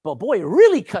it, but boy, it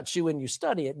really cuts you when you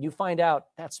study it and you find out,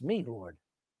 that's me, Lord.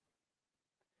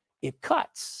 It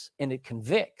cuts and it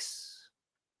convicts.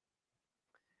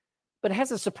 But it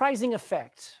has a surprising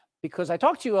effect because I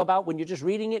talked to you about when you're just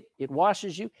reading it, it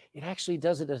washes you. It actually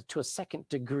does it to a second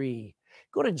degree.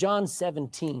 Go to John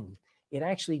 17. It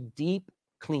actually deep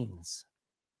cleans.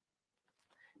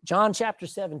 John chapter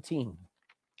 17.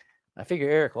 I figure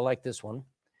Eric will like this one.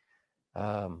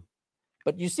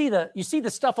 But you see the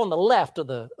stuff on the left of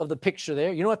the picture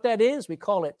there. You know what that is? We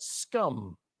call it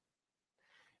scum.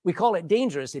 We call it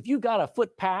dangerous. If you've got a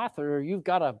footpath or you've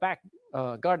got a back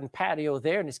garden patio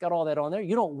there and it's got all that on there,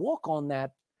 you don't walk on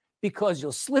that because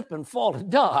you'll slip and fall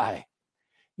and die.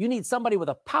 You need somebody with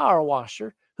a power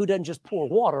washer who doesn't just pour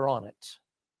water on it.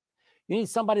 You need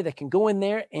somebody that can go in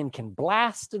there and can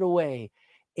blast it away.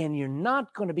 And you're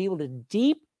not going to be able to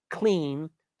deep clean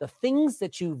the things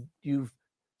that you've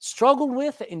struggled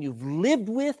with and you've lived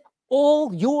with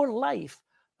all your life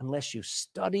unless you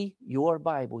study your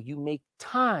Bible. You make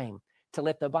time to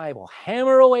let the Bible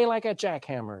hammer away like a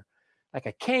jackhammer, like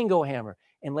a Kango hammer,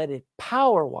 and let it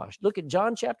power wash. Look at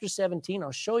John chapter 17.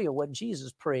 I'll show you what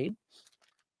Jesus prayed.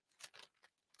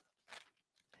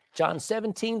 John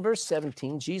 17, verse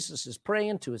 17, Jesus is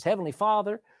praying to his heavenly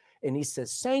Father, and he says,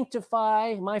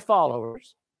 sanctify my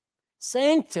followers.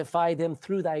 Sanctify them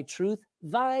through thy truth.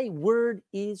 Thy word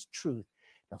is truth.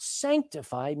 Now,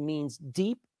 sanctify means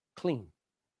deep clean.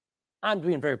 I'm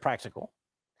being very practical.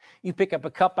 You pick up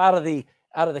a cup out of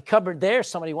the cupboard there.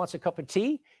 Somebody wants a cup of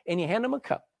tea, and you hand them a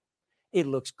cup. It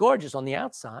looks gorgeous on the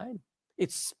outside.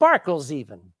 It sparkles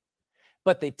even.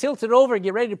 But they tilt it over and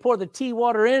get ready to pour the tea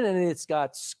water in, and it's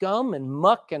got scum and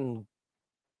muck and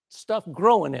stuff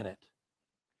growing in it.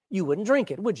 You wouldn't drink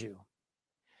it, would you?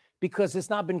 Because it's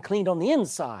not been cleaned on the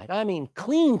inside. I mean,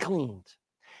 cleaned.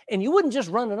 And you wouldn't just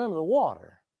run it under the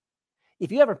water.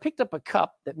 If you ever picked up a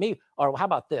cup that or how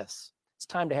about this? It's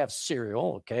time to have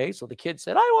cereal, okay? So the kid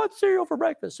said, I want cereal for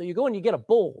breakfast. So you go and you get a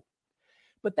bowl.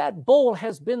 But that bowl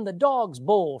has been the dog's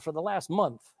bowl for the last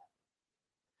month.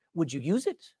 Would you use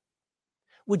it?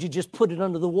 Would you just put it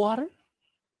under the water?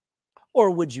 Or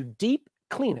would you deep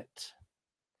clean it?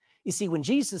 You see, when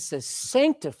Jesus says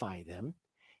sanctify them,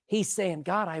 he's saying,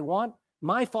 God, I want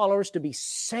my followers to be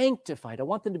sanctified. I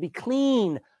want them to be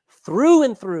clean through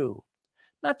and through.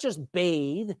 Not just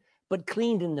bathed, but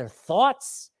cleaned in their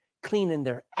thoughts, clean in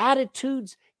their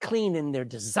attitudes, clean in their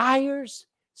desires.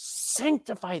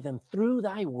 Sanctify them through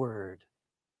thy word.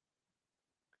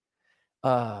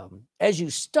 As you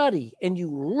study and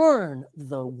you learn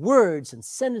the words and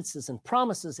sentences and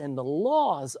promises and the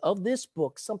laws of this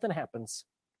book, something happens.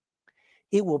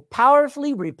 It will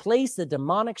powerfully replace the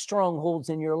demonic strongholds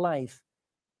in your life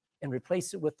and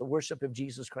replace it with the worship of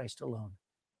Jesus Christ alone.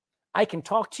 I can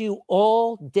talk to you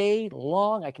all day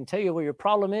long. I can tell you where your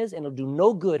problem is, and it'll do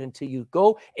no good until you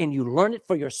go and you learn it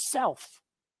for yourself.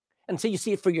 Until you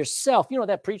see it for yourself. You know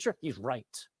that preacher? He's right.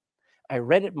 I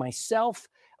read it myself.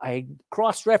 I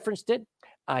cross-referenced it.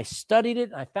 I studied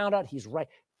it. And I found out he's right.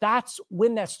 That's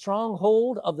when that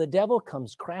stronghold of the devil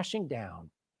comes crashing down.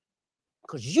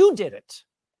 Because you did it.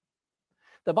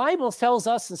 The Bible tells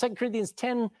us in 2 Corinthians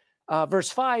 10, verse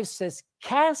 5 says,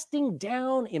 casting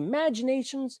down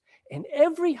imaginations and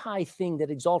every high thing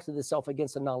that exalted itself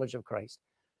against the knowledge of Christ.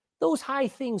 Those high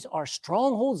things are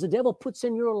strongholds the devil puts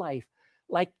in your life,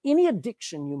 like any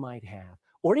addiction you might have,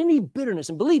 or any bitterness.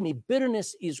 And believe me,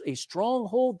 bitterness is a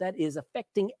stronghold that is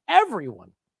affecting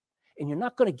everyone. And you're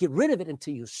not going to get rid of it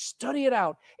until you study it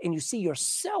out and you see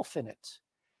yourself in it.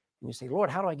 And you say, Lord,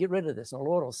 how do I get rid of this? And the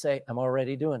Lord will say, I'm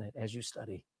already doing it as you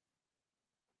study.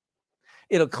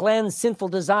 It'll cleanse sinful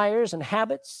desires and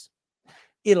habits.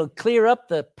 It'll clear up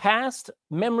the past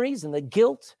memories and the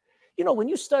guilt. You know, when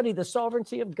you study the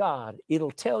sovereignty of God,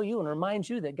 it'll tell you and remind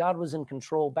you that God was in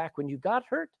control back when you got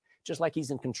hurt, just like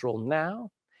he's in control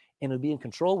now. And he'll be in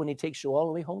control when he takes you all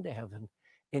the way home to heaven.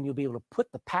 And you'll be able to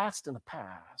put the past in the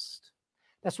past.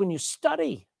 That's when you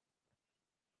study.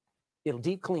 It'll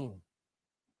deep clean.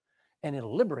 And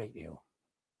it'll liberate you.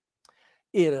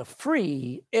 It'll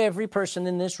free every person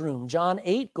in this room. John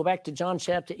 8, go back to John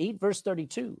chapter 8, verse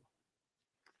 32.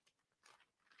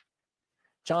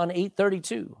 John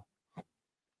 8:32.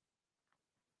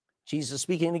 Jesus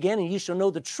speaking again, and you shall know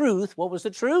the truth. What was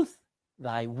the truth?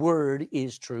 Thy word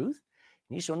is truth.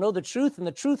 And you shall know the truth, and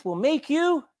the truth will make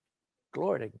you,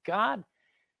 glory to God.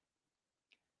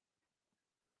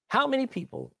 How many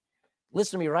people,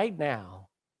 listen to me right now,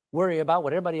 worry about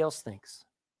what everybody else thinks?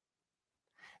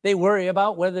 They worry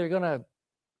about whether they're going to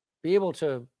be able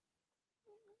to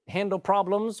handle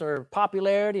problems or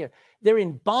popularity. They're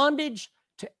in bondage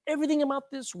to everything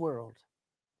about this world.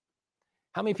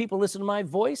 How many people listen to my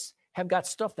voice have got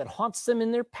stuff that haunts them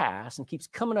in their past and keeps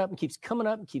coming up and keeps coming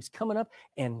up and keeps coming up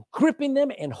and gripping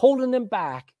them and holding them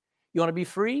back? You want to be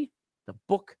free? The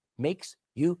book makes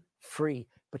you free,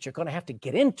 but you're going to have to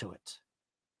get into it.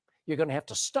 You're going to have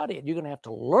to study it. You're going to have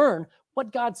to learn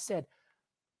what God said.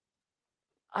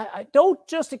 I don't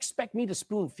just expect me to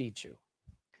spoon feed you.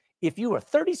 If you are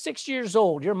 36 years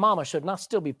old, your mama should not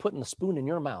still be putting the spoon in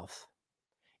your mouth.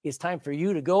 It's time for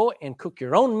you to go and cook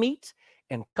your own meat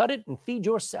and cut it and feed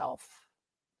yourself.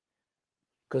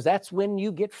 Because that's when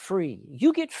you get free.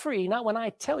 You get free, not when I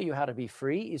tell you how to be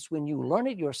free. It's when you learn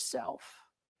it yourself.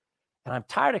 And I'm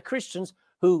tired of Christians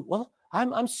who, well,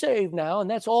 I'm saved now, and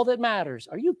that's all that matters.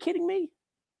 Are you kidding me?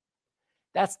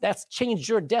 That's changed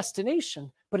your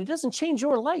destination, but it doesn't change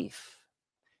your life.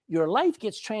 Your life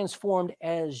gets transformed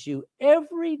as you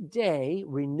every day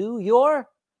renew your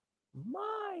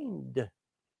mind.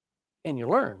 And you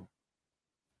learn.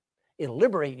 It'll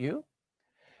liberate you.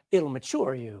 It'll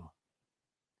mature you.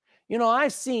 You know,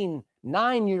 I've seen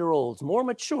 9-year-olds more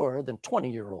mature than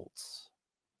 20-year-olds.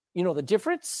 You know the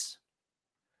difference?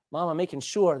 Mama making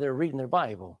sure they're reading their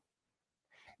Bible.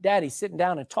 Daddy sitting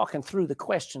down and talking through the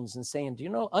questions and saying, do you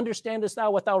know, understandest thou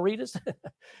what thou readest?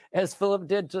 As Philip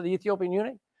did to the Ethiopian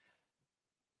eunuch.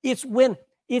 It's when,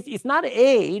 it's not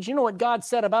age. You know what God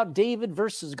said about David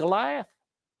versus Goliath?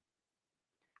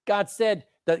 God said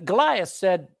that Goliath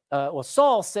said,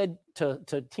 Saul said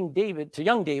to King David, to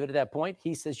young David at that point,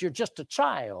 he says, "You're just a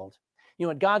child." You know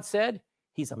what God said?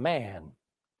 He's a man.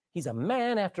 He's a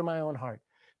man after my own heart,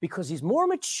 because he's more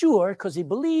mature, because he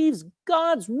believes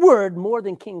God's word more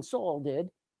than King Saul did,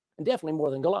 and definitely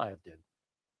more than Goliath did.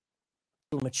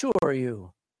 It'll mature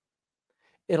you.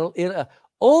 It'll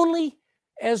only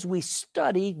as we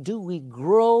study do we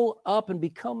grow up and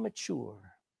become mature.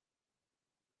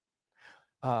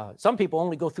 Some people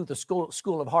only go through the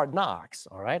school of hard knocks.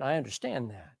 All right, I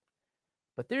understand that,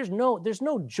 but there's no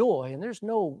joy and there's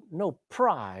no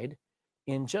pride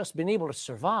in just being able to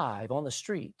survive on the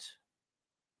street.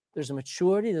 There's a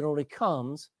maturity that only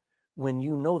comes when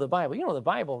you know the Bible. You know, the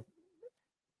Bible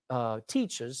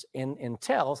teaches and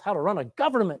tells how to run a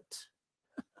government.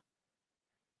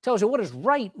 Tells you what is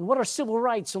right and what are civil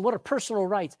rights and what are personal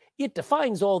rights. It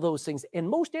defines all those things. And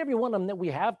most every one of them that we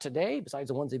have today, besides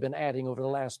the ones they've been adding over the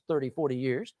last 30, 40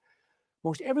 years,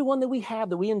 most every one that we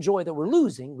have that we enjoy that we're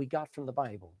losing, we got from the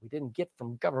Bible. We didn't get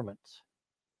from government.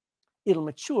 It'll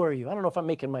mature you. I don't know if I'm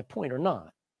making my point or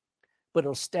not, but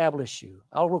it'll establish you.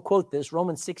 I'll quote this.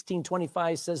 Romans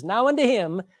 16:25 says, "Now unto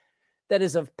him that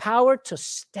is of power to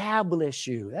establish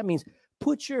you." That means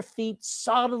put your feet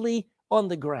solidly on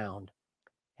the ground.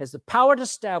 Has the power to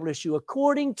establish you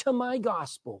according to my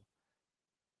gospel.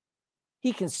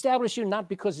 He can establish you not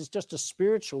because it's just a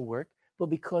spiritual work, but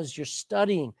because you're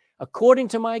studying according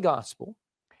to my gospel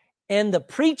and the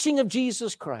preaching of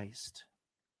Jesus Christ.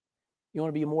 You want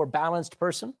to be a more balanced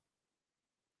person,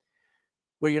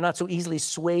 where you're not so easily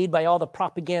swayed by all the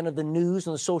propaganda of the news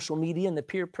and the social media and the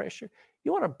peer pressure.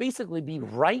 You want to basically be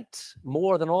right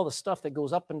more than all the stuff that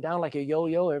goes up and down like a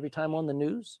yo-yo every time on the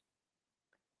news.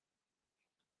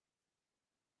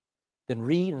 Then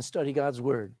read and study God's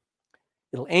word.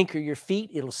 It'll anchor your feet.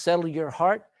 It'll settle your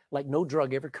heart like no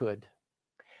drug ever could.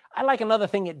 I like another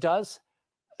thing it does.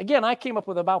 Again, I came up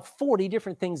with about 40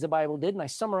 different things the Bible did, and I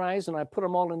summarized and I put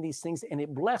them all in these things, and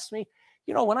it blessed me.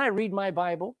 You know, when I read my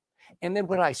Bible and then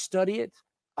when I study it,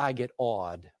 I get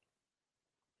awed.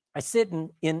 I sit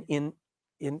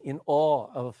in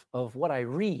awe of what I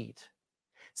read.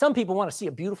 Some people want to see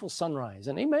a beautiful sunrise,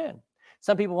 and amen.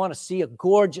 Some people want to see a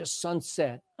gorgeous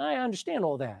sunset. I understand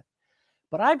all that.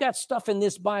 But I've got stuff in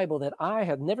this Bible that I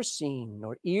have never seen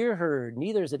nor ear heard,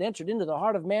 neither has it entered into the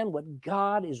heart of man what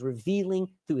God is revealing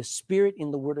through his Spirit in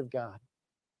the Word of God.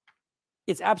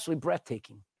 It's absolutely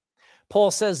breathtaking. Paul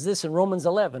says this in Romans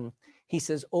 11. He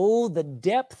says, "Oh, the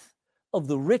depth of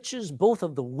the riches, both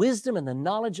of the wisdom and the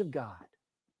knowledge of God."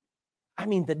 I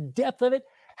mean, the depth of it.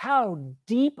 How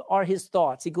deep are his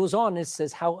thoughts? He goes on and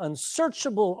says, how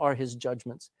unsearchable are his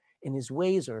judgments, and his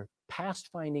ways are past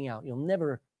finding out. You'll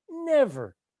never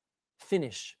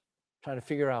finish trying to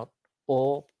figure out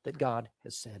all that God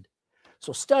has said.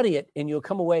 So study it and you'll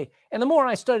come away. And the more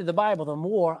I study the Bible, the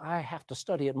more I have to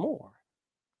study it more.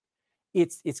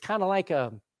 It's kind of like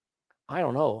I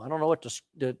don't know what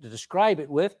to describe it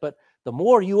with, but the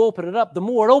more you open it up, the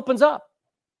more it opens up.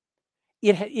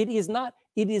 You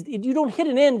don't hit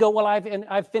an end, go, well,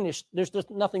 I've finished. There's just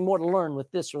nothing more to learn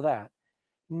with this or that.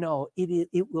 No,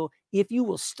 it will, if you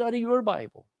will study your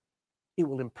Bible, it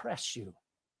will impress you.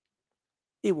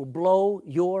 It will blow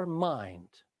your mind.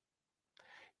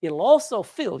 It'll also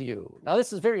fill you. Now,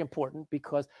 this is very important,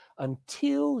 because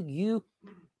until you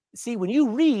see, when you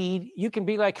read, you can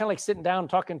be like kind of like sitting down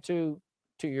talking to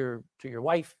your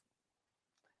wife,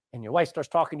 and your wife starts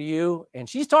talking to you, and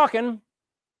she's talking,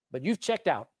 but you've checked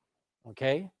out,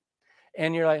 okay?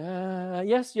 And you're like,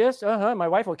 yes, my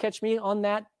wife will catch me on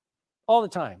that all the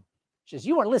time. She says,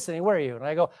 "You weren't listening, were you?" And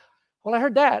I go, "Well, I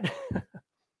heard that."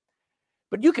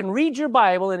 But you can read your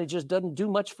Bible and it just doesn't do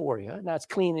much for you. Now it's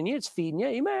cleaning you, it's feeding you.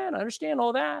 Amen, I understand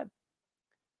all that.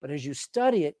 But as you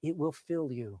study it, it will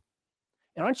fill you.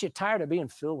 And aren't you tired of being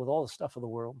filled with all the stuff of the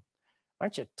world?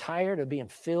 Aren't you tired of being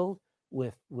filled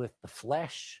with the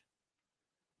flesh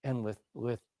and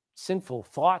with sinful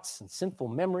thoughts and sinful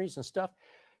memories and stuff?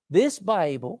 This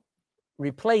Bible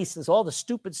replaces all the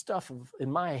stupid stuff in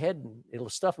my head, and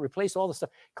it'll replace all the stuff.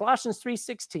 Colossians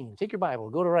 3:16. Take your Bible,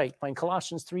 go to right, find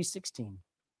Colossians 3:16.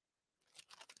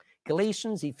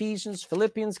 Galatians, Ephesians,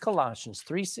 Philippians, Colossians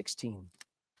 3:16.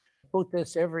 I quote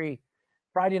this every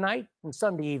Friday night and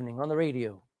Sunday evening on the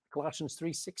radio. Colossians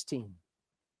 3:16.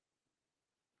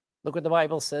 Look what the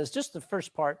Bible says. Just the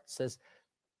first part says,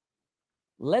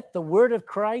 "Let the word of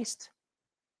Christ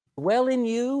dwell in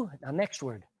you." Now, next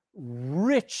word,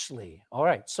 richly. All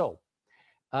right. So,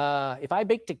 if I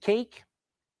baked a cake,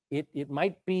 it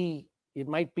might be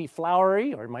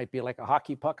floury, or it might be like a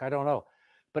hockey puck. I don't know.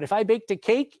 But if I baked a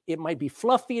cake, it might be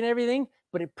fluffy and everything,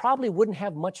 but it probably wouldn't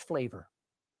have much flavor.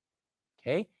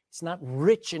 Okay. It's not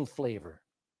rich in flavor.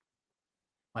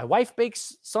 My wife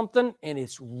bakes something and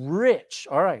it's rich.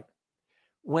 All right.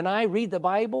 When I read the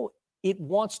Bible, it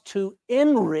wants to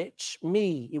enrich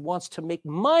me. It wants to make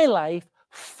my life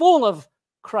full of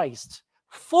Christ,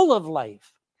 full of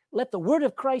life. Let the word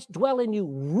of Christ dwell in you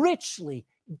richly,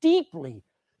 deeply,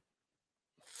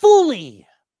 fully.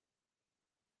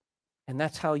 And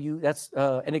that's how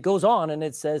and it goes on and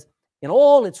it says, in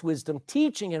all its wisdom,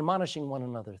 teaching and admonishing one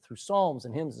another through psalms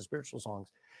and hymns and spiritual songs.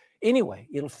 Anyway,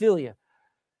 it'll fill you.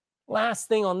 Last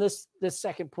thing on this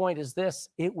second point is this: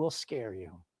 it will scare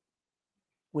you.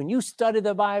 When you study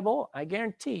the Bible, I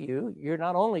guarantee you, you're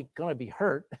not only going to be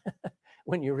hurt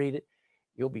when you read it,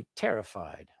 you'll be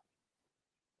terrified.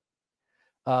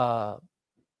 When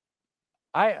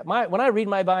I read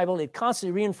my Bible, it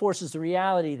constantly reinforces the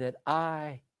reality that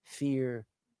I fear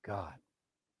God.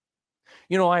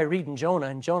 You know, I read in Jonah,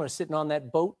 and Jonah's sitting on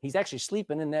that boat. He's actually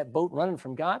sleeping in that boat, running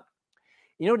from God.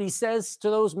 You know what he says to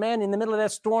those men in the middle of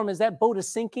that storm as that boat is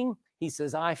sinking? He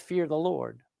says, I fear the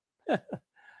Lord.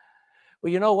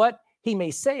 Well, you know what? He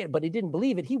may say it, but he didn't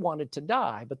believe it. He wanted to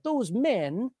die. But those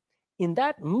men, in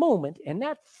that moment and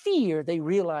that fear, they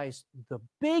realized the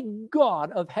big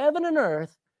God of heaven and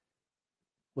earth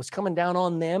was coming down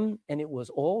on them, and it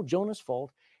was all Jonah's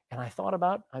fault. And I thought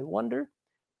I wonder,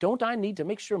 don't I need to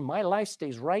make sure my life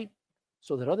stays right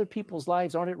so that other people's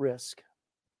lives aren't at risk?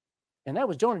 And that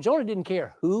was Jonah. Jonah didn't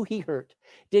care who he hurt,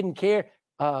 didn't care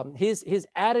his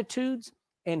attitudes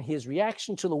and his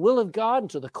reaction to the will of God and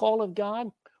to the call of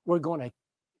God were going to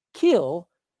kill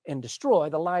and destroy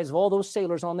the lives of all those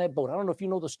sailors on that boat. I don't know if you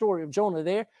know the story of Jonah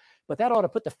there, but that ought to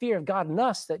put the fear of God in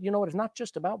us that, you know what, it's not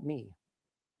just about me.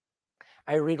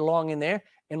 I read along in there.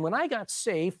 And when I got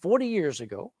saved 40 years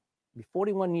ago,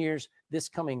 41 years this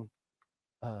coming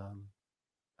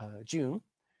June,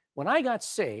 when I got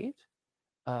saved,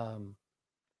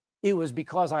 it was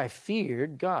because I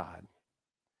feared God.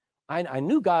 I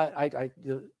knew God.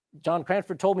 John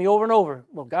Cranford told me over and over,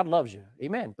 well, God loves you.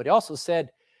 Amen. But he also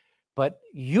said, but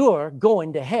you're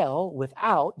going to hell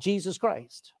without Jesus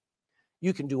Christ.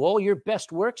 You can do all your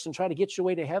best works and try to get your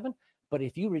way to heaven. But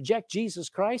if you reject Jesus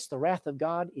Christ, the wrath of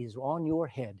God is on your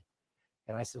head.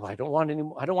 And I said, well, I don't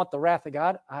want the wrath of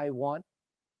God. I want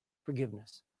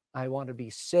forgiveness. I want to be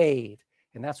saved.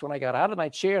 And that's when I got out of my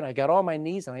chair and I got on my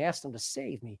knees and I asked him to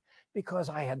save me because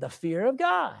I had the fear of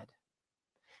God.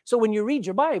 So when you read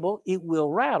your Bible, it will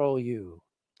rattle you.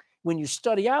 When you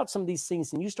study out some of these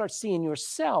things and you start seeing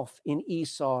yourself in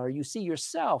Esau, or you see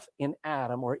yourself in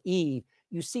Adam or Eve,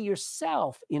 you see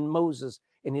yourself in Moses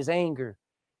in his anger,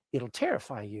 it'll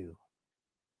terrify you.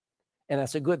 And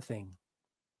that's a good thing.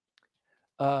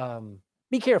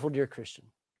 Be careful, dear Christian.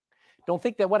 Don't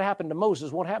think that what happened to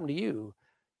Moses won't happen to you.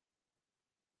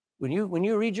 When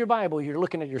you read your Bible, you're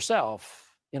looking at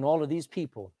yourself in all of these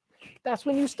people. That's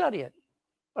when you study it.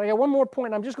 I got one more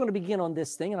point. I'm just going to begin on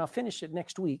this thing, and I'll finish it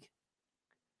next week.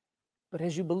 But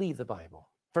as you believe the Bible,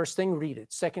 first thing, read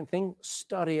it. Second thing,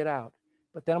 study it out.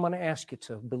 But then I'm going to ask you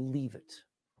to believe it.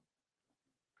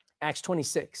 Acts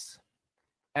 26.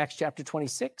 Acts chapter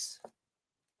 26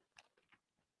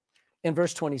 and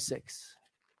verse 26.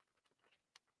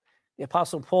 The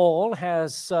Apostle Paul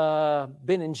has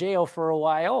been in jail for a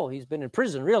while. He's been in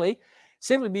prison, really,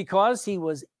 simply because he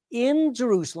was in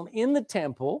Jerusalem, in the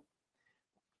temple,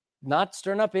 not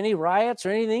stirring up any riots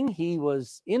or anything. He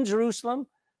was in Jerusalem,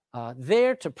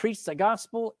 there to preach the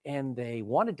gospel, and they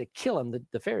wanted to kill him,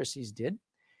 the Pharisees did.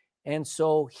 And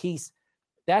so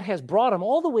that has brought him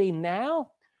all the way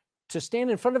now to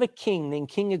stand in front of a king named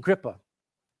King Agrippa.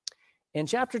 In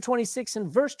chapter 26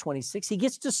 and verse 26, he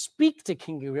gets to speak to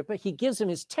King Agrippa. He gives him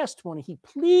his testimony. He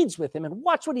pleads with him. And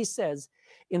watch what he says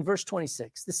in verse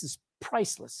 26. This is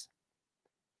priceless.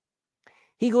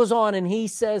 He goes on and he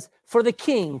says, for the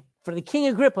king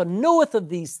Agrippa knoweth of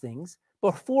these things,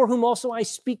 before whom also I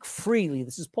speak freely.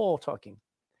 This is Paul talking.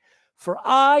 For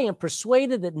I am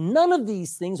persuaded that none of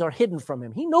these things are hidden from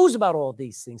him. He knows about all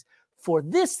these things. For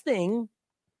this thing,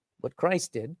 what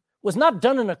Christ did, was not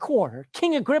done in a corner.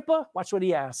 King Agrippa, watch what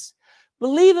he asks.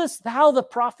 Believest thou the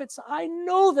prophets? I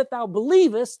know that thou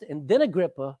believest. And then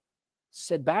Agrippa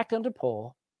said back unto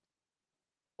Paul,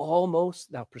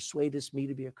 almost thou persuadest me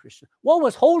to be a Christian. What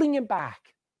was holding him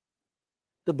back?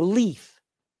 The belief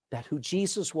that who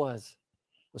Jesus was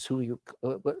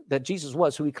that Jesus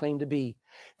was who he claimed to be.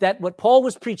 That what Paul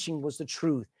was preaching was the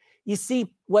truth. You see,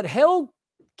 what held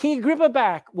King Agrippa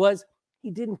back was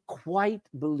he didn't quite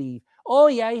believe. Oh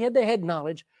yeah, he had the head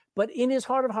knowledge, but in his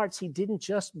heart of hearts, he didn't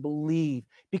just believe,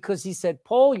 because he said,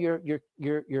 Paul,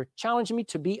 you're challenging me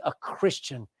to be a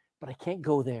Christian, but I can't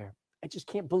go there. I just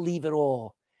can't believe it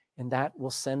all. And that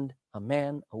will send a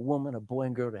man, a woman, a boy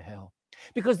and girl to hell.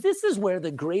 Because this is where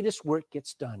the greatest work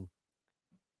gets done.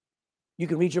 You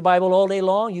can read your Bible all day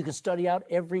long. You can study out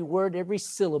every word, every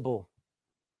syllable,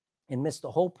 and miss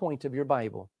the whole point of your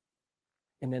Bible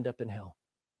and end up in hell.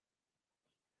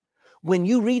 When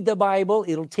you read the Bible,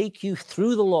 it'll take you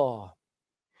through the law.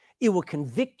 It will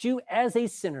convict you as a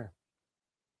sinner.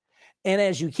 And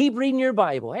as you keep reading your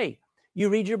Bible, hey, you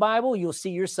read your Bible, you'll see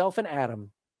yourself in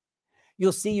Adam.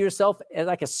 You'll see yourself as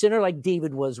like a sinner like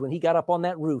David was when he got up on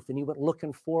that roof and he went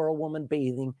looking for a woman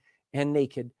bathing and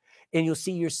naked. And you'll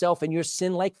see yourself in your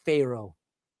sin like Pharaoh.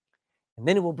 And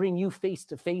then it will bring you face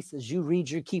to face as you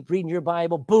keep reading your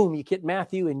Bible. Boom, you get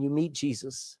Matthew and you meet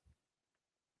Jesus.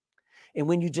 And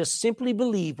when you just simply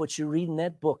believe what you read in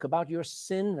that book about your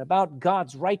sin, about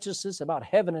God's righteousness, about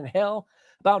heaven and hell,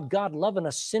 about God loving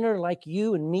a sinner like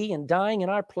you and me and dying in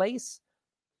our place,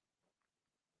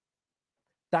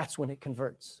 that's when it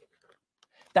converts.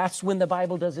 That's when the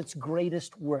Bible does its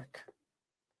greatest work.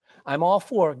 I'm all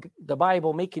for the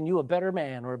Bible making you a better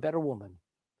man or a better woman,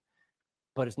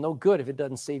 but it's no good if it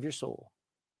doesn't save your soul.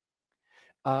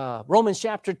 Romans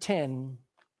chapter 10,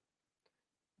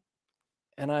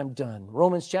 and I'm done.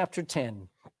 Romans chapter 10.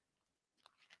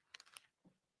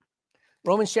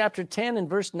 Romans chapter 10 and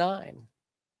verse 9.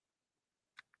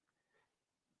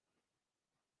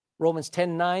 Romans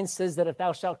 10:9 says that if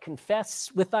thou shalt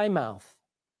confess with thy mouth,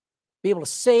 be able to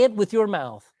say it with your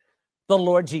mouth, the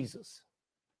Lord Jesus,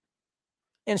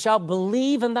 and shalt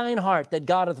believe in thine heart that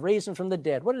God hath raised him from the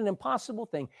dead. What an impossible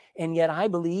thing. And yet I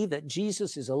believe that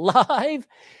Jesus is alive.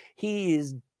 He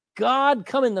is God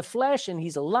come in the flesh, and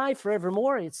he's alive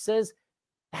forevermore. It says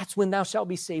that's when thou shalt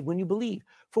be saved, when you believe.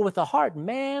 For with the heart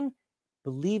man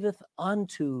believeth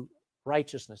unto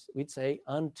righteousness. We'd say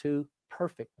unto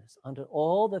perfectness, unto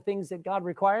all the things that God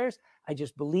requires. I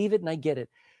just believe it and I get it.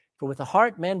 For with the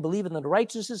heart man believeth unto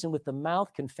righteousness, and with the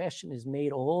mouth confession is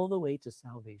made all the way to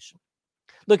salvation.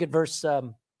 Look at verse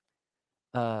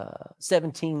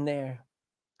 17 there.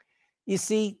 You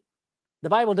see, the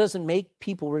Bible doesn't make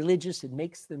people religious, it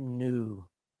makes them new.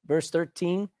 Verse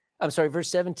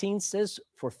 17 says,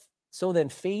 for so then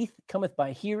faith cometh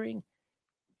by hearing,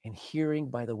 and hearing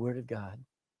by the word of God.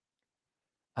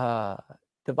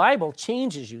 The Bible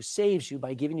changes you, saves you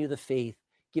by giving you the faith,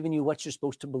 giving you what you're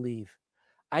supposed to believe.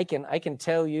 I can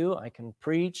tell you, I can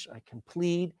preach, I can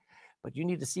plead, but you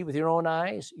need to see with your own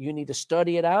eyes. You need to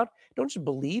study it out. Don't just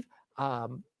believe.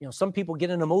 Some people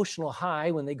get an emotional high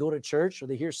when they go to church or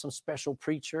they hear some special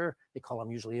preacher. They call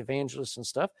them usually evangelists and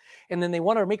stuff. And then they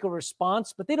want to make a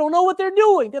response, but they don't know what they're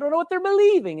doing. They don't know what they're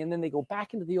believing. And then they go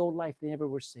back into the old life. They never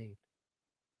were saved.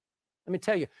 Let me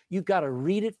tell you, you've got to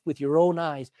read it with your own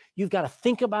eyes. You've got to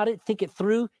think about it, think it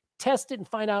through, test it, and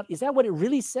find out, is that what it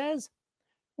really says?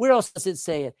 Where else does it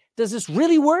say it? Does this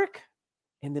really work?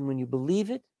 And then when you believe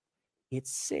it, it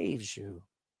saves you.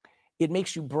 It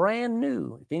makes you brand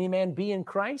new. If any man be in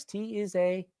Christ, he is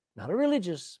not a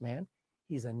religious man.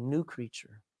 He's a new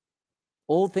creature.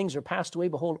 Old things are passed away.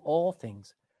 Behold, all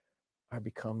things are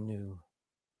become new.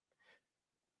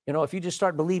 If you just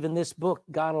start believing this book,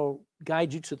 God will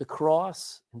guide you to the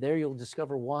cross, and there you'll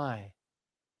discover why.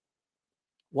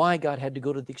 Why God had to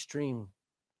go to the extreme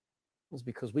was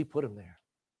because we put him there.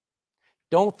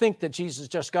 Don't think that Jesus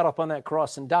just got up on that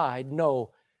cross and died.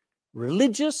 No,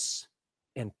 religious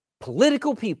and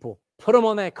political people put him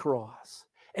on that cross.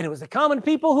 And it was the common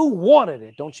people who wanted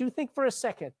it. Don't you think for a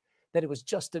second that it was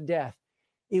just a death.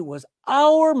 It was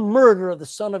our murder of the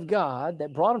Son of God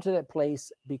that brought him to that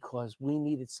place because we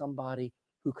needed somebody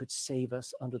who could save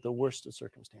us under the worst of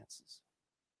circumstances.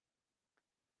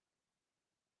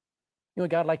 You know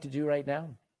what God would like to do right now?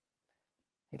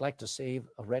 He'd like to save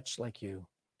a wretch like you.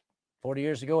 40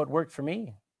 years ago, it worked for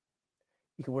me.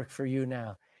 He can work for you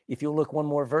now. If you'll look one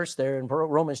more verse there in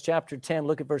Romans chapter 10,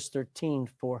 look at verse 13.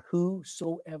 For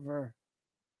whosoever.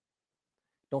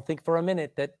 Don't think for a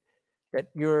minute that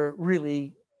you're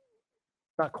really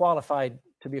not qualified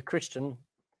to be a Christian.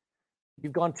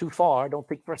 You've gone too far. Don't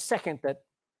think for a second that,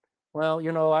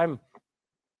 I'm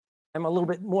a little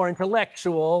bit more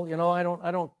intellectual.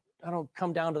 I don't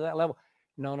come down to that level.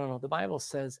 No. The Bible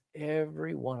says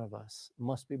every one of us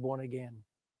must be born again.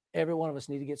 Every one of us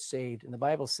need to get saved. And the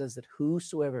Bible says that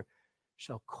whosoever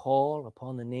shall call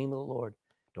upon the name of the Lord.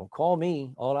 Don't call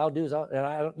me. All I'll do is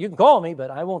you can call me, but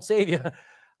I won't save you.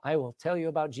 I will tell you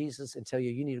about Jesus and tell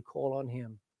you need to call on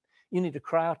him. You need to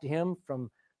cry out to him from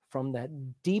that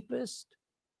deepest,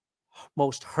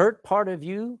 most hurt part of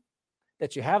you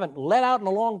that you haven't let out in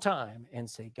a long time and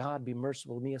say, God, be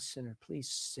merciful to me, a sinner. Please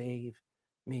save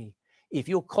me. If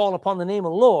you'll call upon the name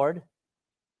of the Lord,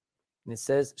 and it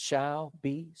says, shall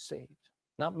be saved.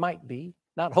 Not might be,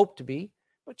 Not hope to be,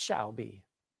 but shall be.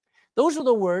 Those are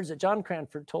the words that John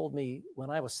Cranford told me when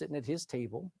I was sitting at his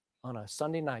table on a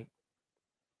Sunday night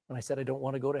when I said, I don't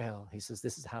want to go to hell. He says,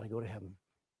 this is how to go to heaven.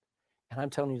 And I'm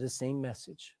telling you the same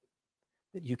message,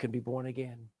 that you can be born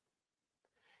again.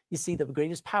 You see, the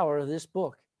greatest power of this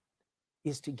book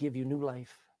is to give you new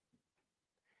life.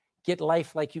 Get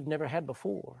life like you've never had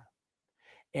before.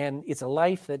 And it's a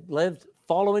life that lived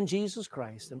following Jesus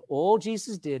Christ. And all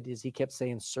Jesus did is he kept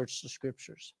saying, search the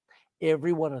scriptures.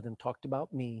 Every one of them talked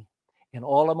about me. And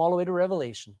all the way to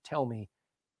Revelation tell me,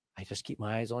 I just keep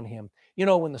my eyes on him. You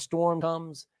know, when the storm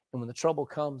comes and when the trouble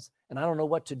comes and I don't know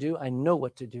what to do, I know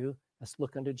what to do. Let's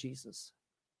look unto Jesus.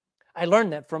 I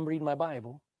learned that from reading my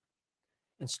Bible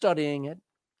and studying it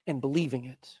and believing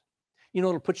it. You know,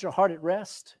 it'll put your heart at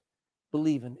rest.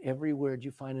 Believe in every word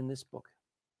you find in this book.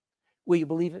 Will you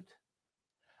believe it?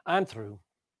 I'm through.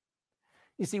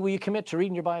 You see, will you commit to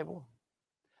reading your Bible?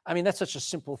 I mean, that's such a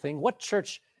simple thing. What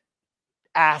church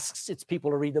asks its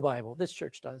people to read the Bible? This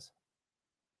church does.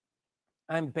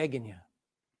 I'm begging you,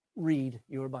 read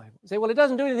your Bible. You say, well, it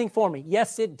doesn't do anything for me.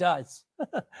 Yes, it does.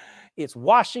 It's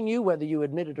washing you, whether you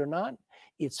admit it or not.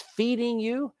 It's feeding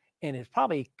you, and it's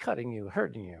probably cutting you,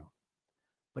 hurting you.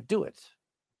 But do it.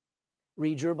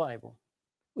 Read your Bible.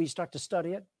 Will you start to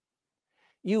study it?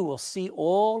 You will see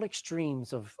all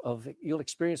extremes you'll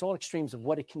experience all extremes of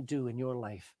what it can do in your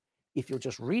life if you'll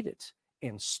just read it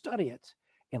and study it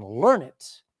and learn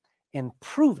it and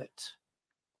prove it.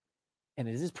 And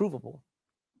it is provable.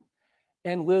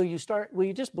 And will you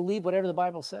just believe whatever the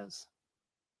Bible says?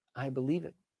 I believe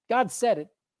it. God said it,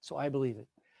 so I believe it.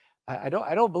 I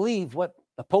don't believe what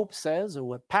the Pope says or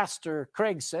what Pastor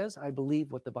Craig says. I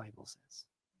believe what the Bible says.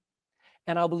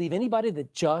 And I'll believe anybody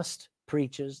that just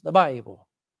preaches the Bible.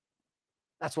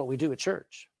 That's what we do at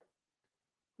church.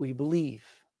 We believe.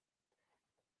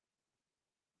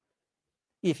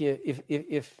 If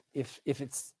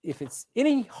it's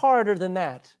any harder than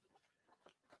that,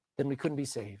 then we couldn't be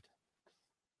saved.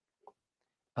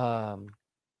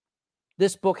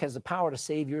 This book has the power to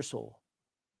save your soul.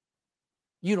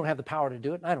 You don't have the power to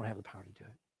do it, and I don't have the power to do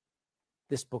it.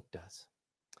 This book does.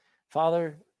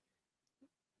 Father,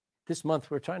 this month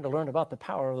we're trying to learn about the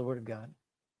power of the Word of God.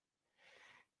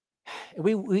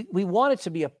 We want it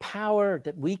to be a power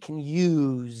that we can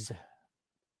use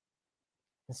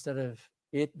instead of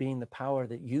it being the power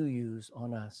that you use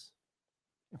on us.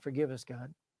 And forgive us,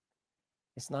 God.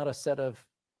 It's not a set of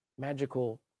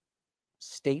magical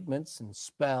statements and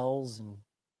spells and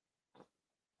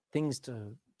things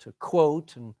to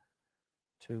quote and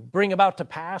to bring about to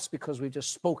pass because we've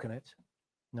just spoken it.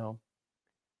 No,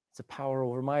 it's a power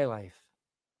over my life.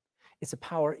 It's a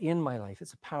power in my life.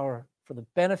 It's a power for the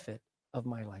benefit of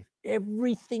my life.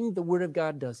 Everything the Word of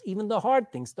God does, even the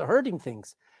hard things, the hurting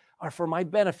things, are for my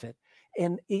benefit.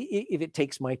 And if it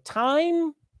takes my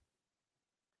time,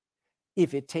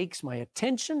 if it takes my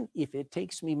attention, if it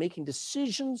takes me making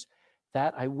decisions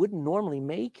that I wouldn't normally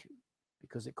make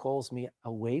because it calls me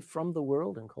away from the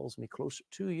world and calls me closer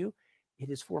to you, it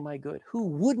is for my good. Who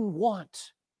wouldn't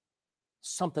want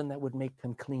something that would make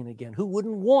them clean again? Who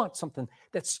wouldn't want something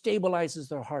that stabilizes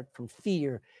their heart from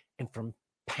fear and from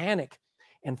panic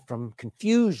and from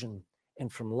confusion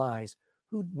and from lies?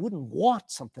 Who wouldn't want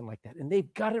something like that? And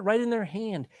they've got it right in their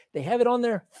hand. They have it on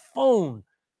their phone.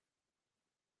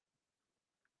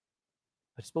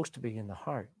 But it's supposed to be in the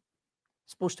heart.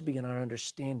 It's supposed to be in our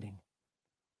understanding.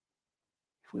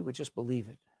 If we would just believe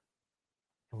it.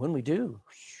 And when we do,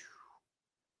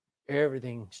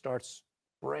 everything starts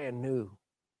brand new.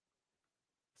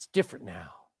 It's different now.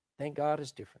 Thank God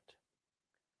it's different.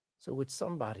 So would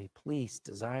somebody please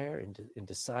desire and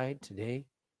decide today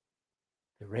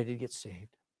they're ready to get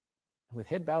saved? And with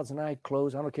head bowed and eye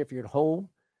closed, I don't care if you're at home,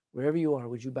 wherever you are,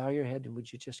 would you bow your head and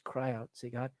would you just cry out, say,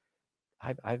 God,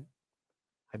 I've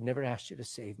never asked you to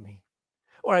save me.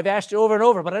 Or I've asked you over and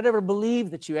over, but I never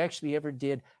believed that you actually ever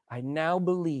did. I now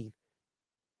believe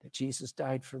that Jesus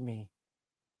died for me,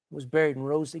 was buried and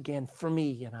rose again for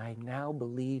me. And I now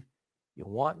believe you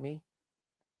want me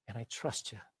and I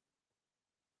trust you.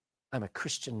 I'm a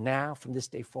Christian now from this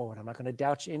day forward. I'm not going to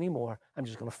doubt you anymore. I'm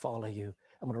just going to follow you.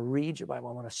 I'm going to read your Bible.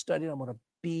 I'm going to study it. I'm going to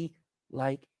be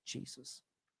like Jesus.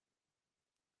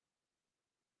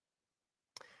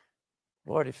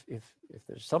 Lord, if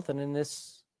there's something in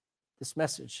this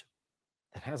message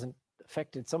that hasn't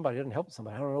affected somebody, doesn't help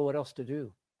somebody, I don't know what else to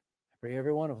do. I pray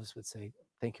every one of us would say,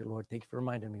 thank you, Lord. Thank you for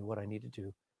reminding me what I need to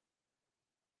do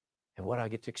and what I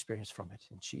get to experience from it.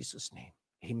 In Jesus' name,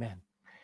 amen.